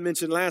Pastor Todd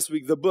mentioned last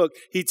week, the book,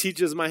 He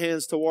Teaches My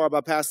Hands to War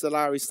by Pastor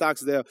Larry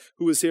Stocksdale,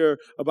 who was here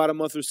about a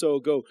month or so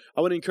ago.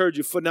 I want to encourage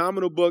you,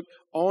 phenomenal book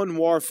on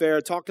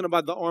warfare, talking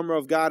about the armor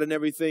of God and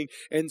everything.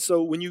 And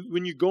so when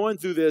you're going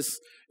through this,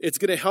 it's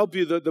going to help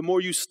you. The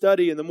more you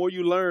study and the more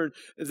you learn,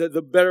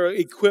 the better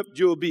equipped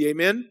you'll be.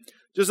 Amen?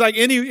 Just like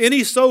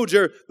any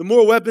soldier, the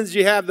more weapons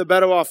you have, the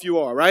better off you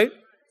are, right?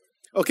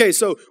 Okay,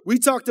 so we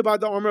talked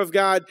about the armor of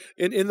God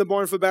in the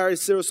Born for Battle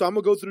series, so I'm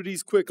going to go through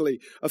these quickly.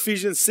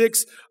 Ephesians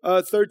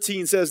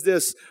 6:13 says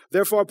this,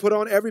 therefore put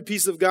on every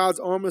piece of God's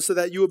armor so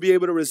that you will be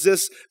able to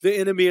resist the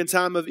enemy in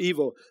time of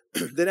evil.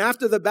 Then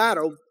after the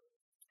battle,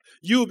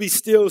 you will be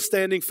still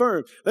standing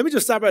firm. Let me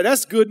just stop right.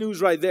 That's good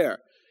news right there.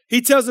 He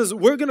tells us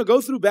we're going to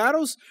go through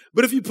battles,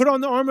 but if you put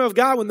on the armor of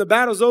God, when the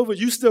battle's over,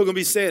 you're still going to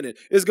be standing.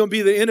 It's going to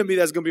be the enemy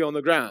that's going to be on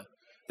the ground.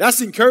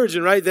 That's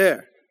encouraging right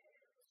there.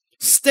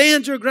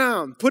 Stand your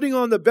ground, putting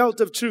on the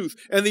belt of truth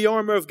and the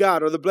armor of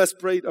God, or the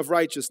breastplate of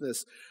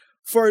righteousness.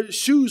 For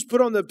shoes, put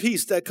on the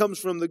peace that comes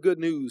from the good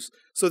news,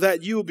 so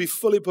that you will be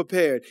fully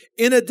prepared.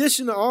 In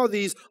addition to all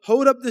these,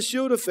 hold up the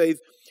shield of faith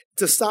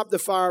to stop the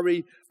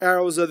fiery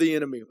arrows of the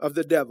enemy, of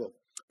the devil.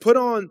 Put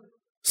on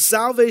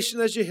salvation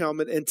as your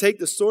helmet and take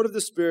the sword of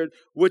the Spirit,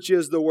 which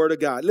is the word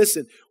of God.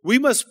 Listen, we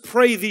must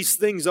pray these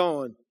things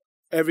on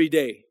every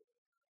day.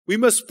 We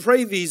must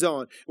pray these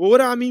on. Well, what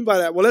do I mean by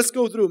that? Well, let's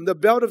go through them. The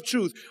belt of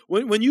truth.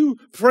 When you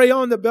pray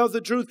on the belt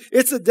of truth,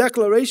 it's a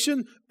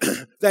declaration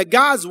that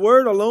God's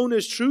word alone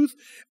is truth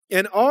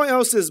and all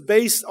else is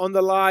based on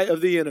the lie of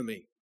the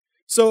enemy.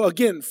 So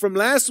again, from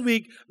last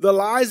week, the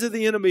lies of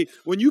the enemy,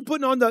 when you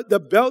put on the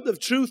belt of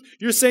truth,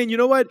 you're saying, you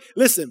know what?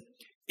 Listen,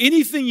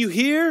 anything you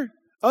hear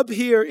up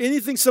here,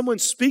 anything someone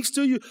speaks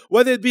to you,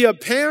 whether it be a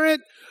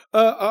parent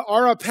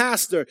or a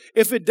pastor,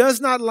 if it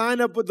does not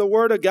line up with the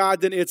word of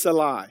God, then it's a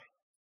lie.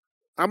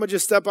 I'm going to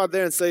just step out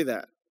there and say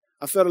that.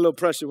 I felt a little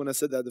pressure when I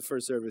said that at the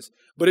first service,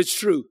 but it's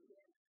true.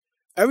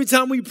 Every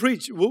time we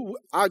preach,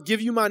 I'll give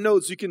you my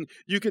notes.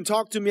 You can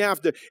talk to me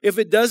after. If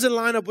it doesn't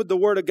line up with the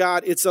word of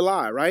God, it's a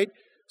lie, right?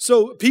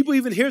 So people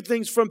even hear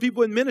things from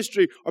people in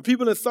ministry or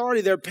people in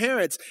authority, their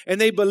parents, and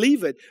they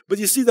believe it. But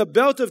you see, the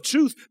belt of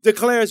truth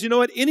declares, you know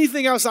what?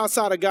 Anything else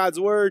outside of God's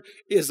word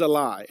is a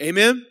lie.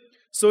 Amen?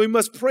 So we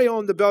must pray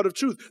on the belt of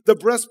truth, the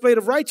breastplate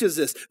of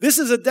righteousness. This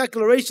is a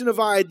declaration of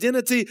our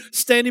identity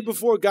standing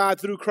before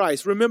God through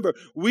Christ. Remember,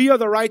 we are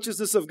the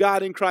righteousness of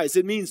God in Christ.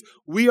 It means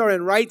we are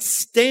in right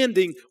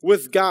standing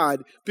with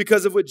God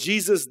because of what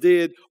Jesus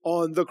did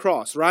on the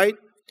cross, right?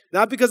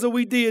 Not because of what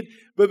we did,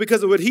 but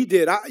because of what he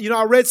did.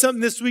 I read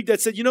something this week that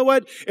said, you know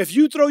what? If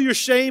you throw your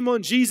shame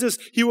on Jesus,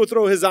 he will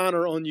throw his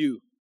honor on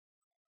you.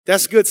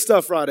 That's good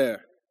stuff right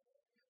there.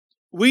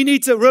 We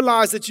need to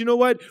realize that, you know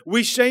what?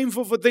 We're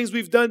shameful for things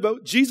we've done,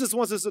 but Jesus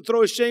wants us to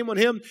throw his shame on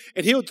him,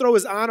 and he'll throw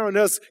his honor on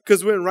us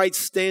because we're in right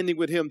standing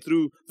with him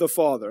through the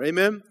Father.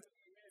 Amen?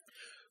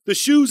 The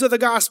shoes of the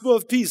gospel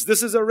of peace.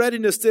 This is a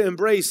readiness to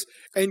embrace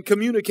and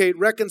communicate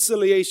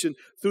reconciliation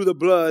through the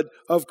blood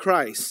of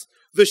Christ.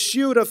 The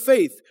shield of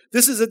faith.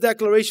 This is a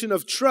declaration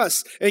of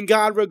trust in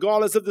God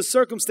regardless of the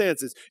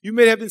circumstances. You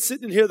may have been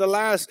sitting here the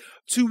last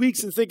 2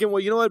 weeks and thinking, well,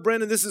 you know what,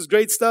 Brandon, this is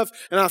great stuff.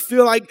 And I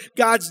feel like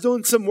God's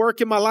doing some work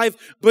in my life.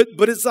 But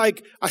it's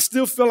like, I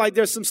still feel like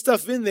there's some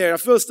stuff in there.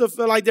 Still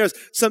feel like there's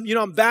some,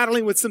 I'm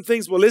battling with some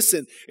things. Well,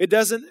 listen, it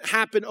doesn't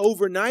happen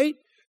overnight.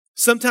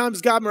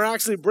 Sometimes God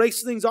miraculously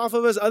breaks things off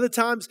of us. Other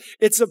times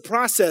it's a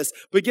process.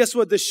 But guess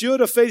what? The shield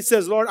of faith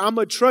says, Lord, I'm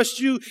going to trust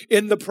you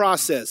in the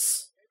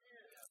process.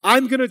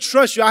 I'm going to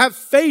trust you. I have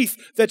faith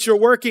that you're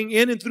working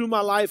in and through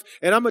my life,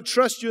 and I'm going to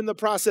trust you in the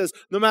process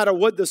no matter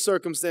what the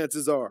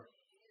circumstances are.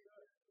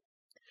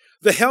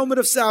 The helmet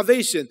of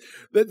salvation.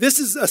 This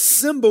is a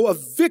symbol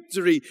of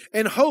victory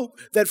and hope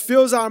that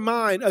fills our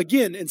mind,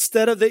 again,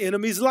 instead of the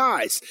enemy's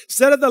lies.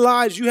 Instead of the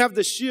lies, you have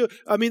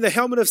the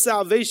helmet of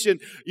salvation,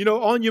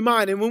 on your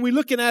mind. And when we're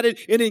looking at it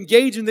and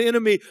engaging the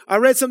enemy, I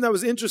read something that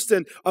was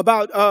interesting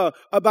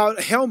about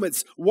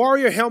helmets,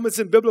 warrior helmets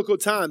in biblical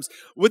times.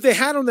 What they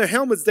had on their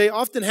helmets, they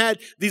often had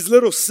these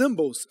little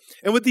symbols.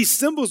 And what these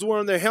symbols were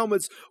on their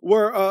helmets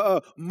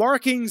were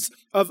markings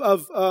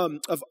of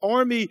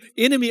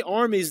enemy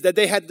armies that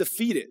they had defeated.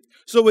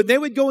 So when they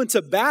would go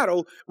into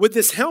battle with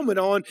this helmet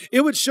on,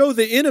 it would show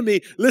the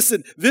enemy,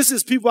 listen, this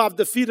is people I've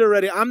defeated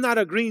already. I'm not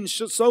a green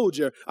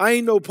soldier. I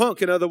ain't no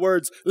punk. In other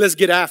words, let's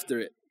get after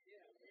it.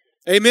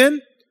 Amen?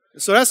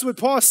 So that's what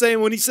Paul's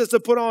saying when he says to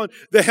put on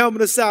the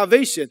helmet of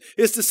salvation.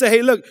 Is to say,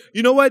 hey, look,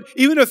 you know what?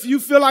 Even if you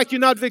feel like you're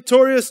not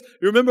victorious,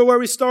 you remember where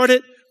we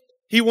started?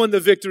 He won the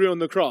victory on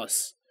the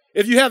cross.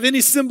 If you have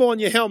any symbol on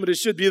your helmet, it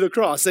should be the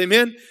cross.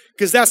 Amen?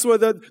 Because that's where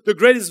the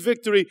greatest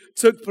victory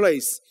took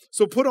place.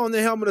 So put on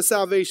the helmet of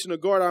salvation to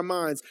guard our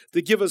minds,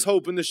 to give us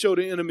hope and to show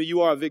the enemy you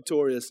are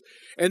victorious.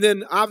 And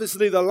then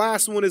obviously the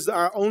last one is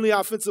our only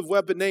offensive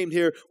weapon named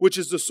here, which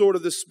is the sword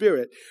of the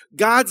Spirit.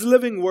 God's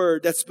living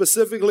word that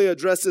specifically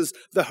addresses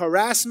the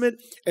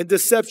harassment and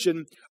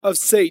deception of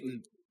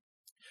Satan.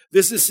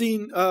 This is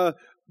seen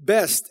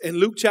best in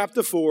Luke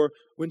chapter 4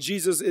 when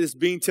Jesus is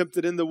being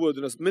tempted in the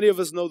wilderness. Many of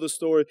us know the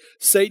story.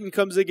 Satan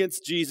comes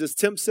against Jesus,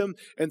 tempts him,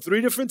 and 3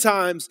 different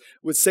times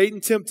when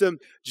Satan tempted him,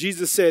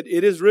 Jesus said,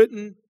 "It is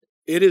written,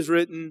 it is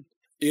written,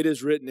 it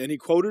is written." And he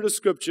quoted a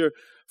scripture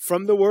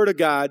from the word of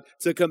God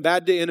to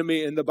combat the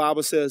enemy. And the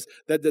Bible says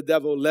that the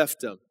devil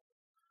left him.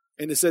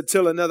 And it said,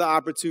 till another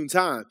opportune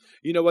time.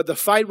 You know what? The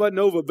fight wasn't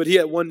over, but he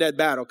had won that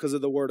battle because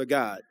of the word of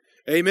God.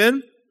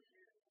 Amen?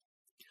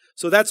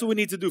 So that's what we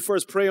need to do.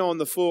 First, pray on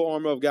the full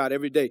armor of God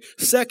every day.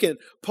 Second,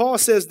 Paul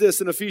says this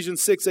in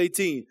Ephesians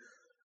 6:18.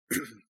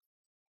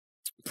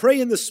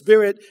 Pray in the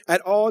Spirit at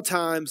all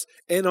times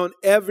and on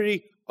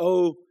every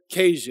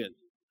occasion.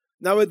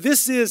 Now, what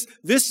this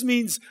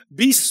means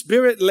be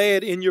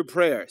Spirit-led in your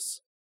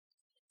prayers.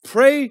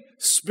 Pray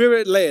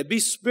Spirit-led.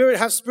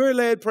 Have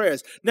Spirit-led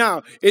prayers.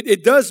 Now,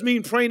 it does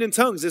mean praying in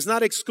tongues. It's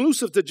not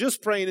exclusive to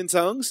just praying in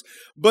tongues,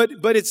 but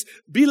it's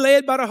be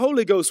led by the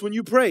Holy Ghost when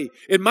you pray.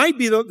 It might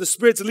be the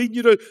Spirit's leading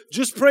you to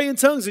just pray in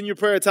tongues in your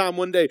prayer time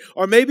one day,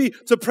 or maybe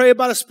to pray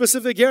about a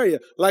specific area,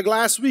 like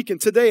last week. And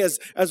today,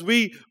 as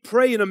we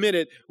pray in a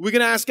minute, we're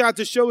going to ask God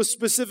to show us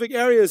specific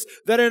areas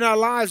that are in our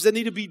lives that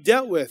need to be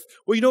dealt with.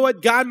 Well, you know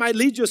what? God might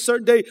lead you a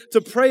certain day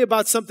to pray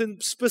about something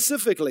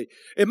specifically.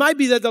 It might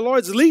be that the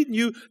Lord's leading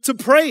you to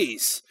praise.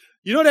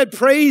 You know that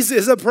praise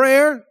is a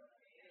prayer?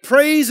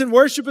 Praise and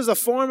worship is a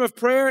form of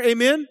prayer.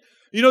 Amen?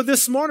 You know,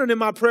 this morning in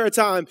my prayer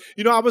time,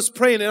 I was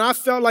praying and I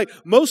felt like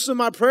most of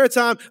my prayer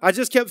time, I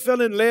just kept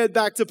feeling led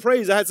back to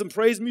praise. I had some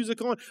praise music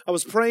on. I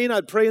was praying.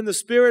 I'd pray in the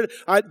Spirit,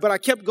 but I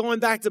kept going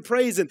back to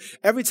praise. And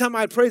every time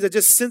I'd praise, I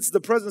just sensed the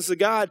presence of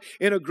God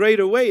in a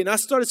greater way. And I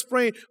started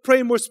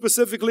praying more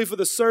specifically for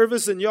the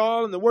service and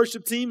y'all and the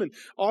worship team and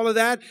all of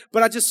that.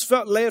 But I just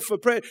felt led for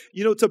prayer,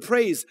 to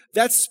praise.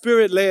 That's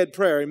Spirit-led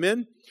prayer.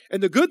 Amen?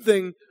 And the good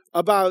thing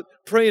about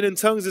praying in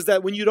tongues is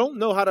that when you don't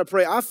know how to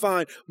pray, I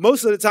find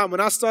most of the time when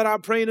I start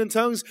out praying in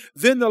tongues,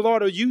 then the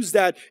Lord will use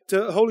that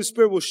the Holy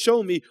Spirit will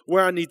show me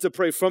where I need to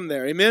pray from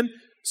there. Amen?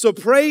 So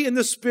pray in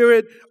the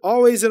Spirit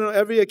always and on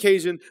every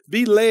occasion.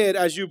 Be led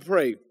as you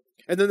pray.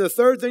 And then the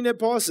third thing that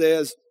Paul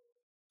says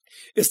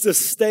is to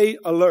stay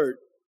alert.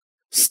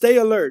 Stay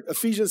alert.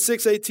 Ephesians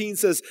 6:18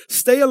 says,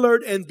 stay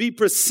alert and be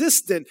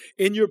persistent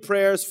in your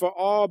prayers for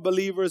all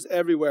believers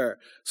everywhere.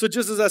 So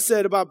just as I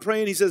said about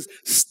praying, he says,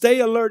 stay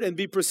alert and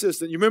be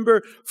persistent. You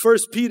remember 1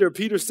 Peter?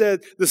 Peter said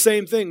the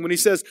same thing when he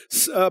says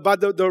about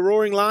the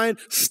roaring lion,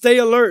 stay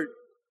alert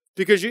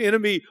because your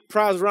enemy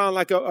prowls around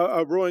like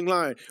a roaring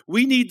lion.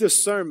 We need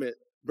discernment,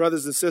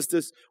 brothers and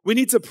sisters. We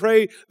need to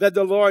pray that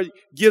the Lord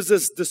gives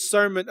us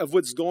discernment of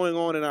what's going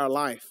on in our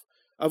life,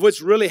 of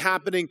what's really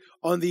happening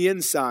on the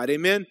inside.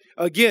 Amen.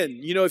 Again,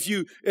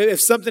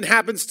 if something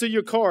happens to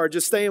your car,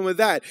 just staying with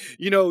that,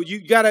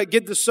 you got to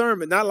get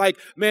discernment. Not like,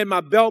 man, my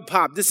belt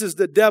popped. This is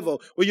the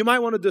devil. Well, you might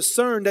want to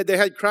discern that they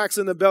had cracks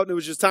in the belt and it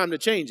was just time to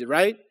change it,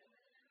 right?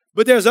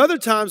 But there's other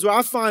times where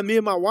I find me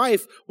and my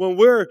wife, when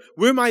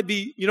we might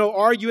be,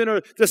 arguing,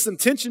 or there's some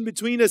tension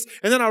between us.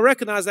 And then I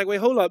recognize, like,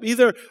 wait, hold up.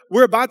 Either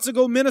we're about to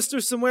go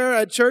minister somewhere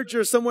at church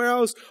or somewhere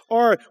else,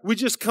 or we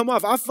just come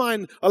off. I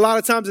find a lot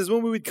of times is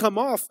when we would come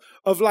off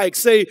of, like,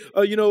 say,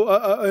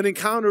 an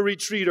encounter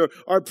retreat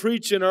or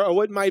preaching or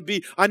what it might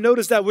be. I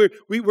notice that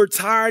we're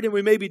tired and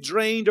we may be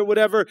drained or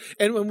whatever.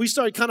 And when we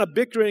start kind of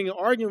bickering and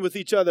arguing with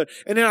each other,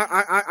 and then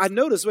I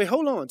notice, wait,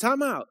 hold on,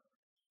 time out.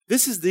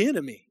 This is the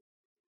enemy.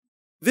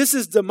 This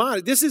is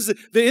demonic. This is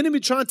the enemy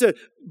trying to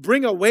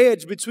bring a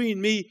wedge between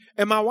me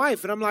and my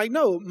wife. And I'm like,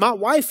 no, my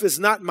wife is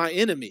not my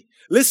enemy.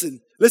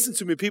 Listen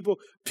to me, people.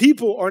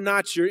 People are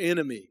not your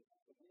enemy.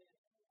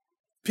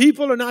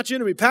 People are not your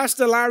enemy.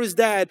 Pastor Larry's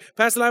dad,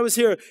 Pastor Larry was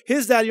here.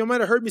 His dad, you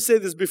might have heard me say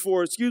this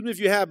before. Excuse me if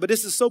you have, but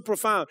this is so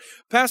profound.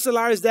 Pastor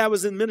Larry's dad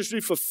was in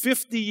ministry for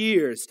 50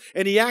 years.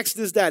 And he asked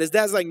his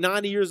dad's like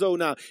 90 years old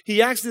now.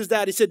 He asked his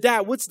dad, he said,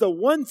 Dad, what's the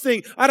one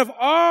thing out of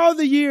all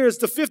the years,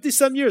 the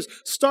 50-some years,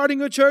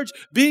 starting a church,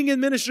 being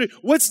in ministry,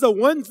 what's the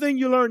one thing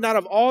you learned out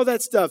of all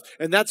that stuff?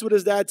 And that's what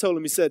his dad told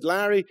him. He said,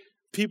 Larry,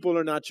 people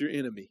are not your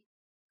enemy.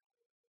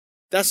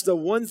 That's the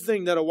one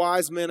thing that a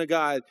wise man of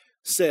God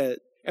said.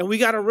 And we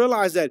got to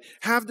realize that.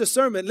 Have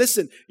discernment.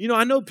 Listen,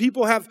 I know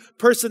people have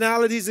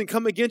personalities and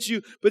come against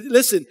you, but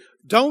listen,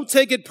 don't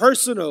take it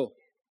personal.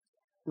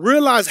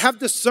 Realize, have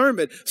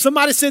discernment.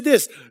 Somebody said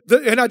this,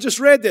 and I just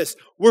read this.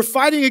 We're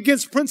fighting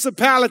against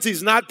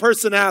principalities, not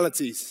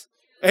personalities.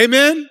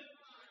 Amen?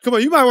 Come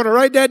on, you might want to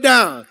write that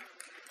down.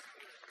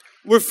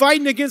 We're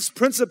fighting against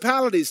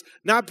principalities,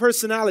 not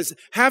personalities.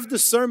 Have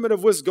discernment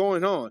of what's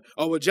going on.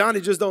 Oh, well, Johnny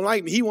just don't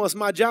like me. He wants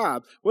my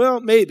job. Well,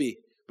 maybe.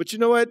 But you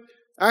know what?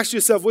 Ask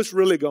yourself what's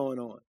really going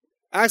on.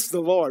 Ask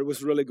the Lord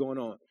what's really going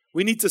on.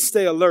 We need to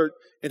stay alert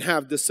and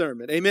have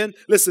discernment. Amen?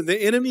 Listen,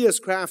 the enemy is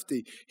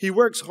crafty. He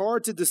works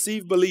hard to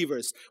deceive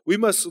believers. We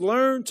must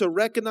learn to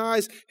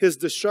recognize his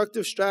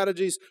destructive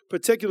strategies,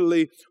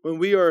 particularly when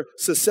we are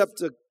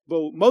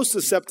most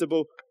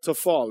susceptible to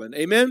falling.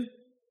 Amen?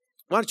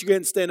 Why don't you go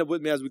ahead and stand up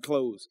with me as we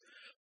close?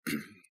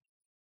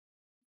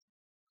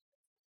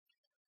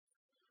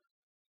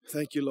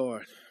 Thank you,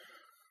 Lord.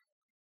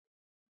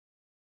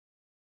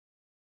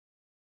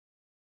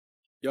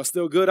 Y'all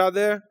still good out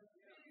there?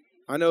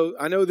 I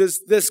know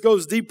this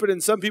goes deeper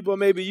than some people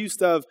may be used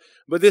to,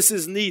 but this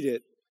is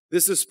needed.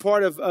 This is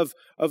part of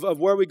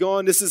where we're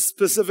going. This is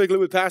specifically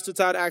what Pastor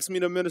Todd asked me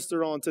to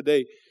minister on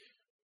today.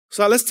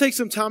 So let's take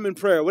some time in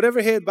prayer.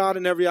 Whatever head bowed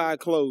and every eye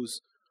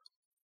closed.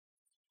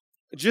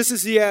 Just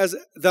as he has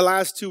the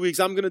last 2 weeks,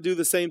 I'm going to do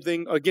the same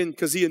thing again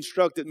because he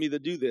instructed me to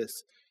do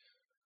this.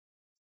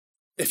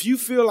 If you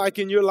feel like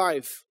in your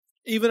life,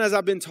 even as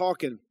I've been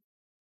talking,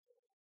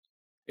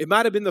 it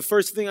might have been the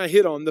first thing I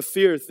hit on, the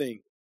fear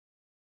thing.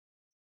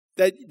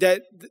 That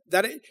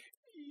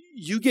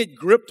you get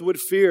gripped with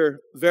fear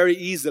very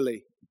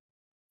easily.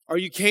 Or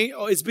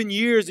it's been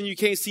years and you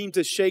can't seem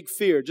to shake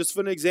fear. Just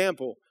for an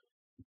example.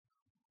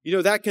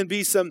 That can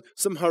be some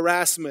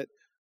harassment,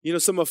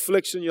 some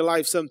affliction in your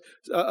life, some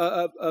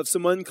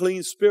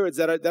unclean spirits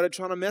that are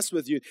trying to mess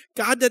with you.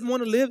 God doesn't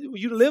want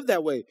you to live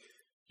that way.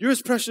 You're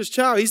his precious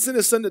child. He sent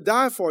his son to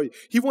die for you.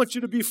 He wants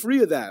you to be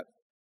free of that.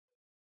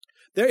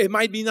 It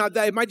might be not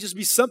that. It might just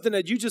be something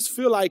that you just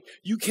feel like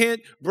you can't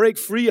break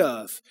free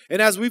of.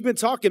 And as we've been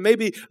talking,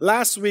 maybe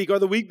last week or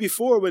the week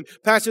before when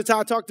Pastor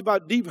Todd talked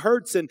about deep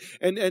hurts and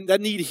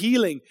that need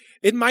healing,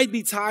 it might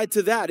be tied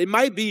to that. It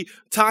might be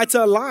tied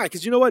to a lie.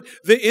 Because you know what?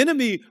 The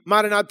enemy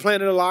might have not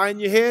planted a lie in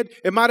your head.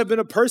 It might have been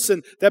a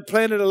person that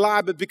planted a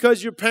lie. But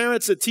because your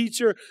parents, a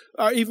teacher,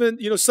 or even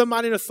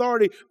somebody in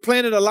authority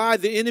planted a lie,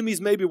 the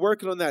enemies may be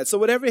working on that. So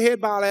whatever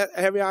head bowed,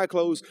 every eye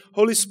closed,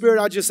 Holy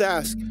Spirit, I just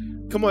ask.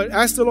 Come on,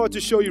 ask the Lord to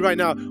show you right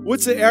now.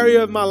 What's the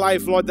area of my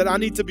life, Lord, that I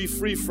need to be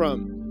free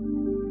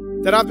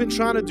from? That I've been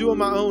trying to do on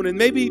my own. And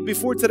maybe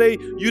before today,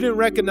 you didn't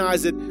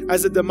recognize it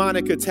as a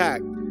demonic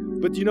attack.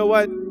 But you know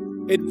what?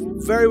 It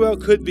very well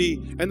could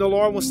be, and the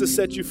Lord wants to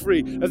set you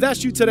free. If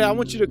that's you today, I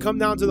want you to come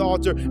down to the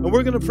altar, and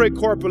we're going to pray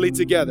corporately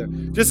together.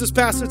 Just as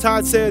Pastor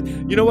Todd said,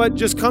 you know what?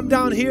 Just come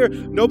down here.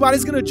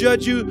 Nobody's going to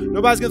judge you.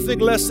 Nobody's going to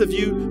think less of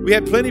you. We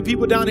had plenty of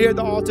people down here at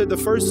the altar at the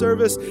first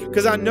service,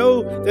 because I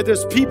know that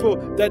there's people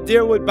that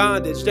deal with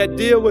bondage, that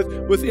deal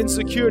with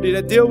insecurity,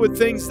 that deal with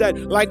things that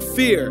like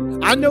fear.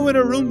 I know in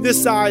a room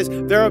this size,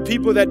 there are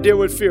people that deal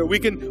with fear. We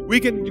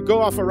can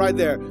go off of right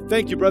there.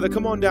 Thank you, brother.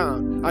 Come on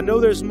down. I know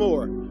there's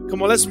more.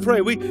 Come on, let's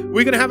pray. We're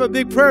going to have a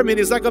big prayer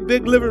meeting. It's like a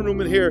big living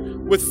room in here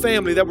with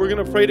family that we're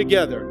going to pray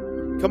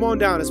together. Come on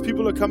down as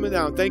people are coming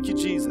down. Thank you,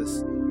 Jesus.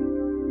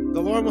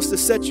 The Lord wants to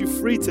set you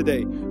free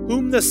today.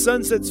 Whom the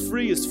Son sets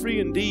free is free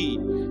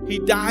indeed. He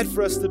died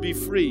for us to be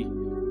free.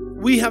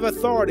 We have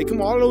authority.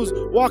 Come on, all those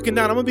walking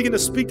down, I'm going to begin to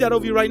speak that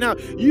over you right now.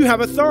 You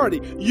have authority.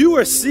 You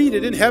are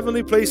seated in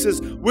heavenly places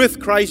with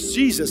Christ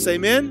Jesus.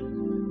 Amen?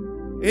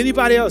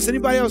 Anybody else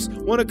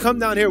want to come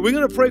down here? We're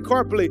going to pray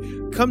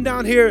corporately. Come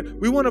down here.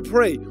 We want to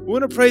pray. We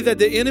want to pray that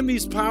the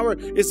enemy's power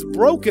is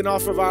broken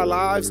off of our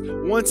lives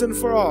once and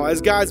for all. As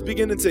God's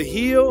beginning to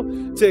heal,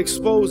 to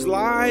expose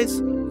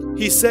lies,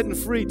 He's setting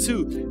free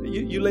too.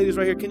 You ladies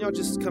right here, can y'all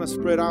just kind of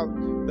spread out?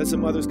 Let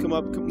some others come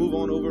up, move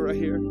on over right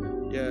here.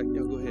 Yeah,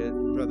 y'all go ahead,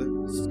 brother.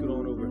 Just go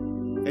on over.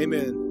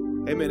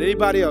 Amen. Amen.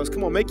 Anybody else?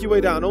 Come on, make your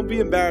way down. Don't be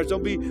embarrassed.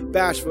 Don't be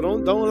bashful.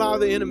 Don't allow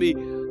the enemy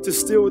to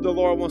steal what the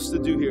Lord wants to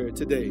do here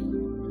today.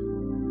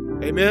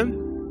 Amen.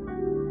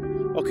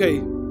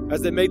 Okay,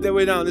 as they make their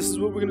way down, this is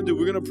what we're going to do.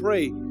 We're going to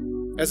pray.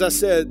 As I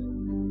said,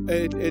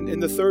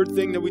 and the third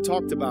thing that we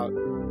talked about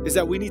is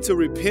that we need to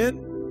repent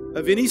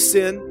of any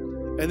sin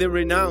and then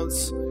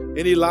renounce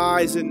any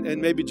lies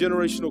and maybe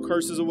generational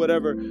curses or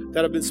whatever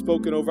that have been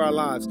spoken over our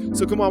lives.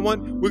 So come on,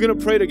 we're going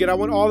to pray together. I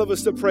want all of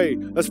us to pray.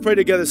 Let's pray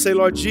together. Say,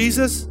 Lord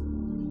Jesus,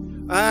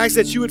 I ask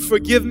that you would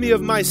forgive me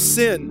of my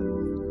sin.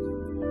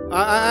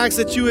 I ask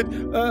that you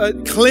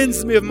would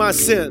cleanse me of my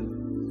sin.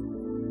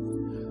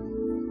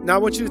 Now I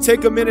want you to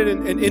take a minute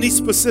and any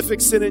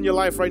specific sin in your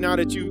life right now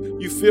that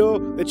you feel,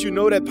 that you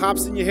know that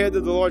pops in your head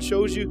that the Lord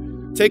shows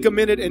you, take a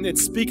minute and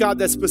speak out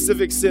that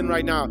specific sin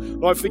right now.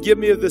 Lord, forgive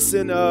me of the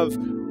sin of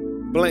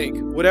blank,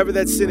 whatever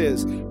that sin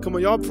is. Come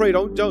on, y'all pray.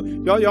 Don't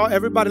y'all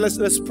everybody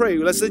let's pray.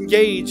 Let's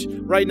engage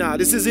right now.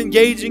 This is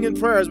engaging in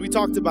prayer as we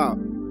talked about.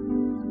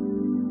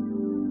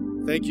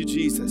 Thank you,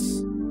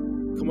 Jesus.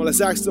 Come on,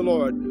 let's ask the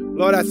Lord.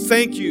 Lord, I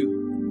thank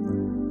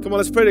you. Come on,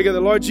 let's pray together.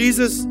 Lord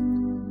Jesus,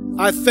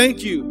 I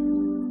thank you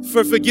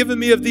for forgiving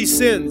me of these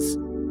sins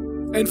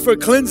and for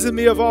cleansing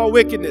me of all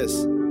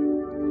wickedness.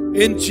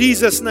 In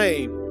Jesus'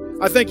 name,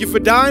 I thank you for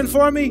dying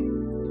for me.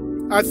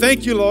 I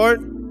thank you, Lord,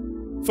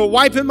 for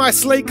wiping my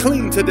slate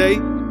clean today.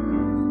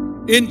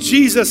 In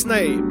Jesus'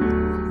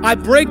 name, I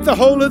break the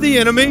hold of the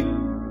enemy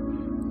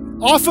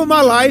off of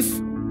my life.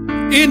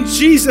 In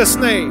Jesus'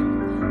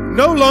 name,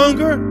 no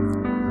longer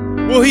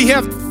will he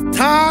have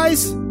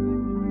ties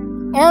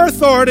or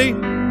authority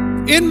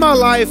in my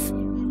life.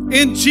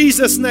 In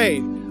Jesus'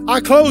 name, I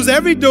close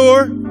every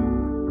door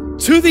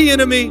to the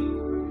enemy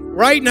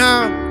right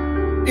now.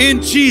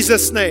 In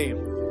Jesus' name.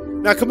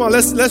 Now, come on,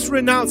 let's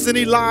renounce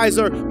any lies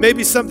or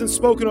maybe something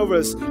spoken over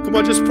us. Come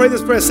on, just pray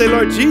this prayer. Say,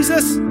 Lord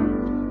Jesus,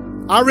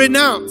 I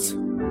renounce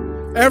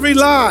every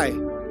lie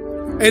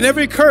and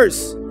every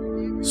curse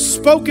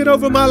spoken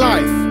over my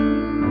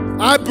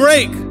life. I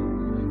break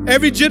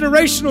every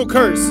generational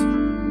curse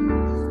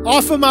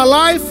off of my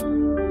life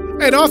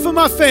and off of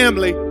my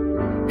family.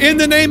 In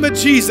the name of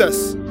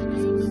Jesus,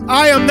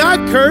 I am not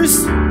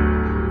cursed.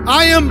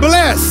 I am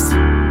blessed.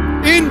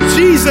 In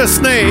Jesus'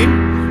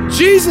 name.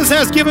 Jesus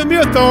has given me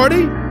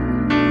authority,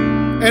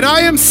 and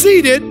I am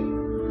seated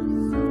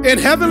in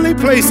heavenly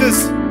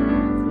places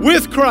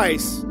with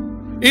Christ.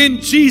 In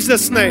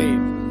Jesus'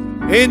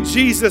 name. In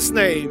Jesus'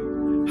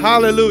 name.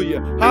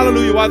 Hallelujah.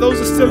 Hallelujah. While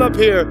those are still up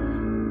here,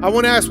 I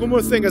want to ask one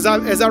more thing. As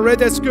I read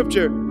that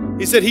scripture,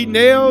 he said he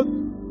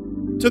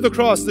nailed to the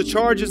cross the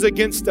charges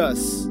against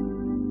us.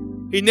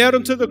 He nailed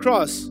them to the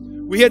cross.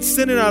 We had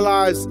sin in our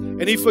lives,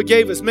 and he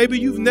forgave us. Maybe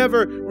you've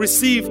never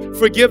received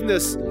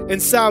forgiveness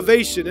and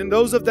salvation. And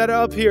those of that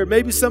are up here,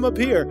 maybe some up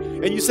here,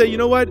 and you say, you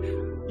know what?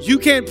 You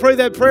can't pray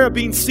that prayer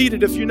being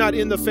seated if you're not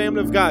in the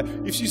family of God.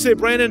 If you say,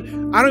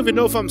 Brandon, I don't even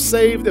know if I'm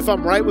saved, if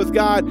I'm right with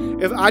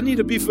God, if I need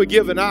to be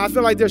forgiven. I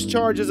feel like there's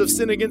charges of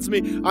sin against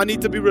me. I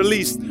need to be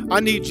released. I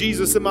need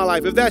Jesus in my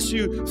life. If that's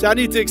you, say, I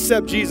need to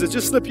accept Jesus.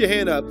 Just slip your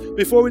hand up.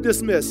 Before we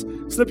dismiss,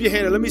 slip your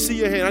hand up. Let me see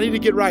your hand. I need to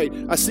get right.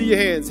 I see your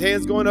hands.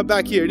 Hands going up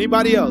back here.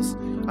 Anybody else?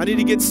 I need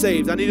to get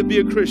saved. I need to be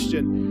a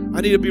Christian.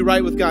 I need to be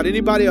right with God.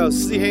 Anybody else?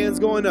 See hands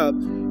going up.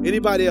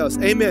 Anybody else?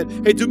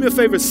 Amen. Hey, do me a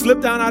favor.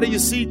 Slip down out of your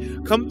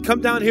seat. Come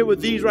down here with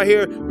these right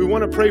here. We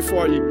want to pray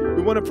for you.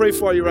 We want to pray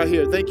for you right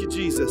here. Thank you,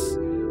 Jesus.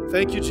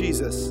 Thank you,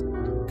 Jesus.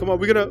 Come on,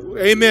 we're going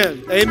to,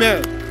 amen.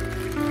 Amen.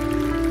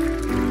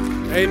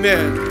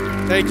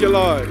 Amen. Thank you,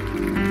 Lord.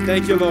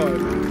 Thank you, Lord.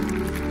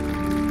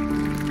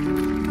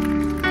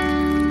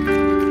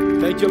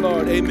 Thank you,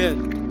 Lord.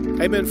 Amen.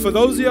 Amen. For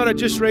those of y'all that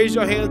just raised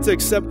your hand to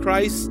accept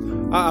Christ,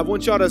 I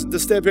want y'all to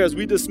stay up here as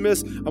we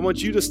dismiss. I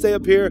want you to stay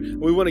up here.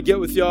 We want to get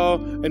with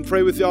y'all and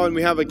pray with y'all, and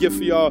we have a gift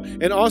for y'all.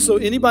 And also,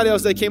 anybody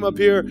else that came up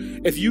here,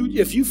 if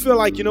you feel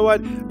like, you know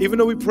what, even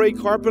though we pray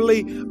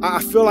corporately, I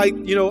feel like,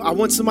 you know, I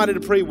want somebody to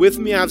pray with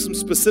me. I have some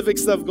specific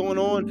stuff going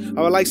on.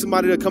 I would like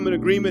somebody to come in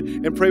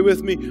agreement and pray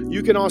with me.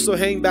 You can also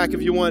hang back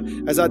if you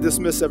want as I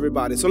dismiss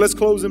everybody. So let's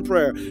close in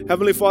prayer.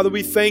 Heavenly Father,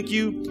 we thank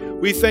you.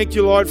 We thank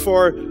you, Lord,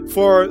 for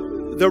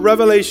the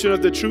revelation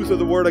of the truth of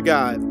the Word of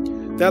God.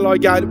 That,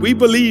 Lord God, we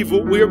believe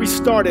where we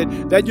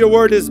started, that your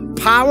word is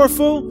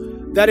powerful,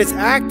 that it's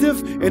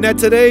active, and that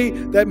today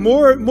that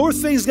more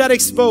things got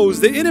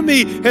exposed. The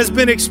enemy has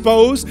been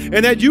exposed,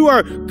 and that you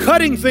are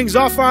cutting things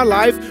off our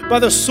life by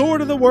the sword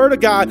of the word of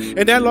God.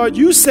 And that, Lord,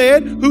 you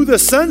said, who the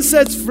Son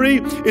sets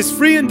free is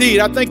free indeed.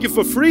 I thank you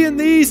for freeing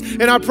these,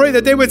 and I pray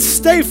that they would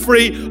stay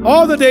free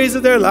all the days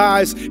of their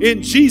lives.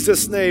 In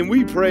Jesus' name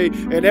we pray.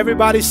 And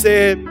everybody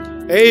said,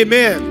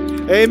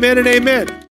 amen. Amen and amen.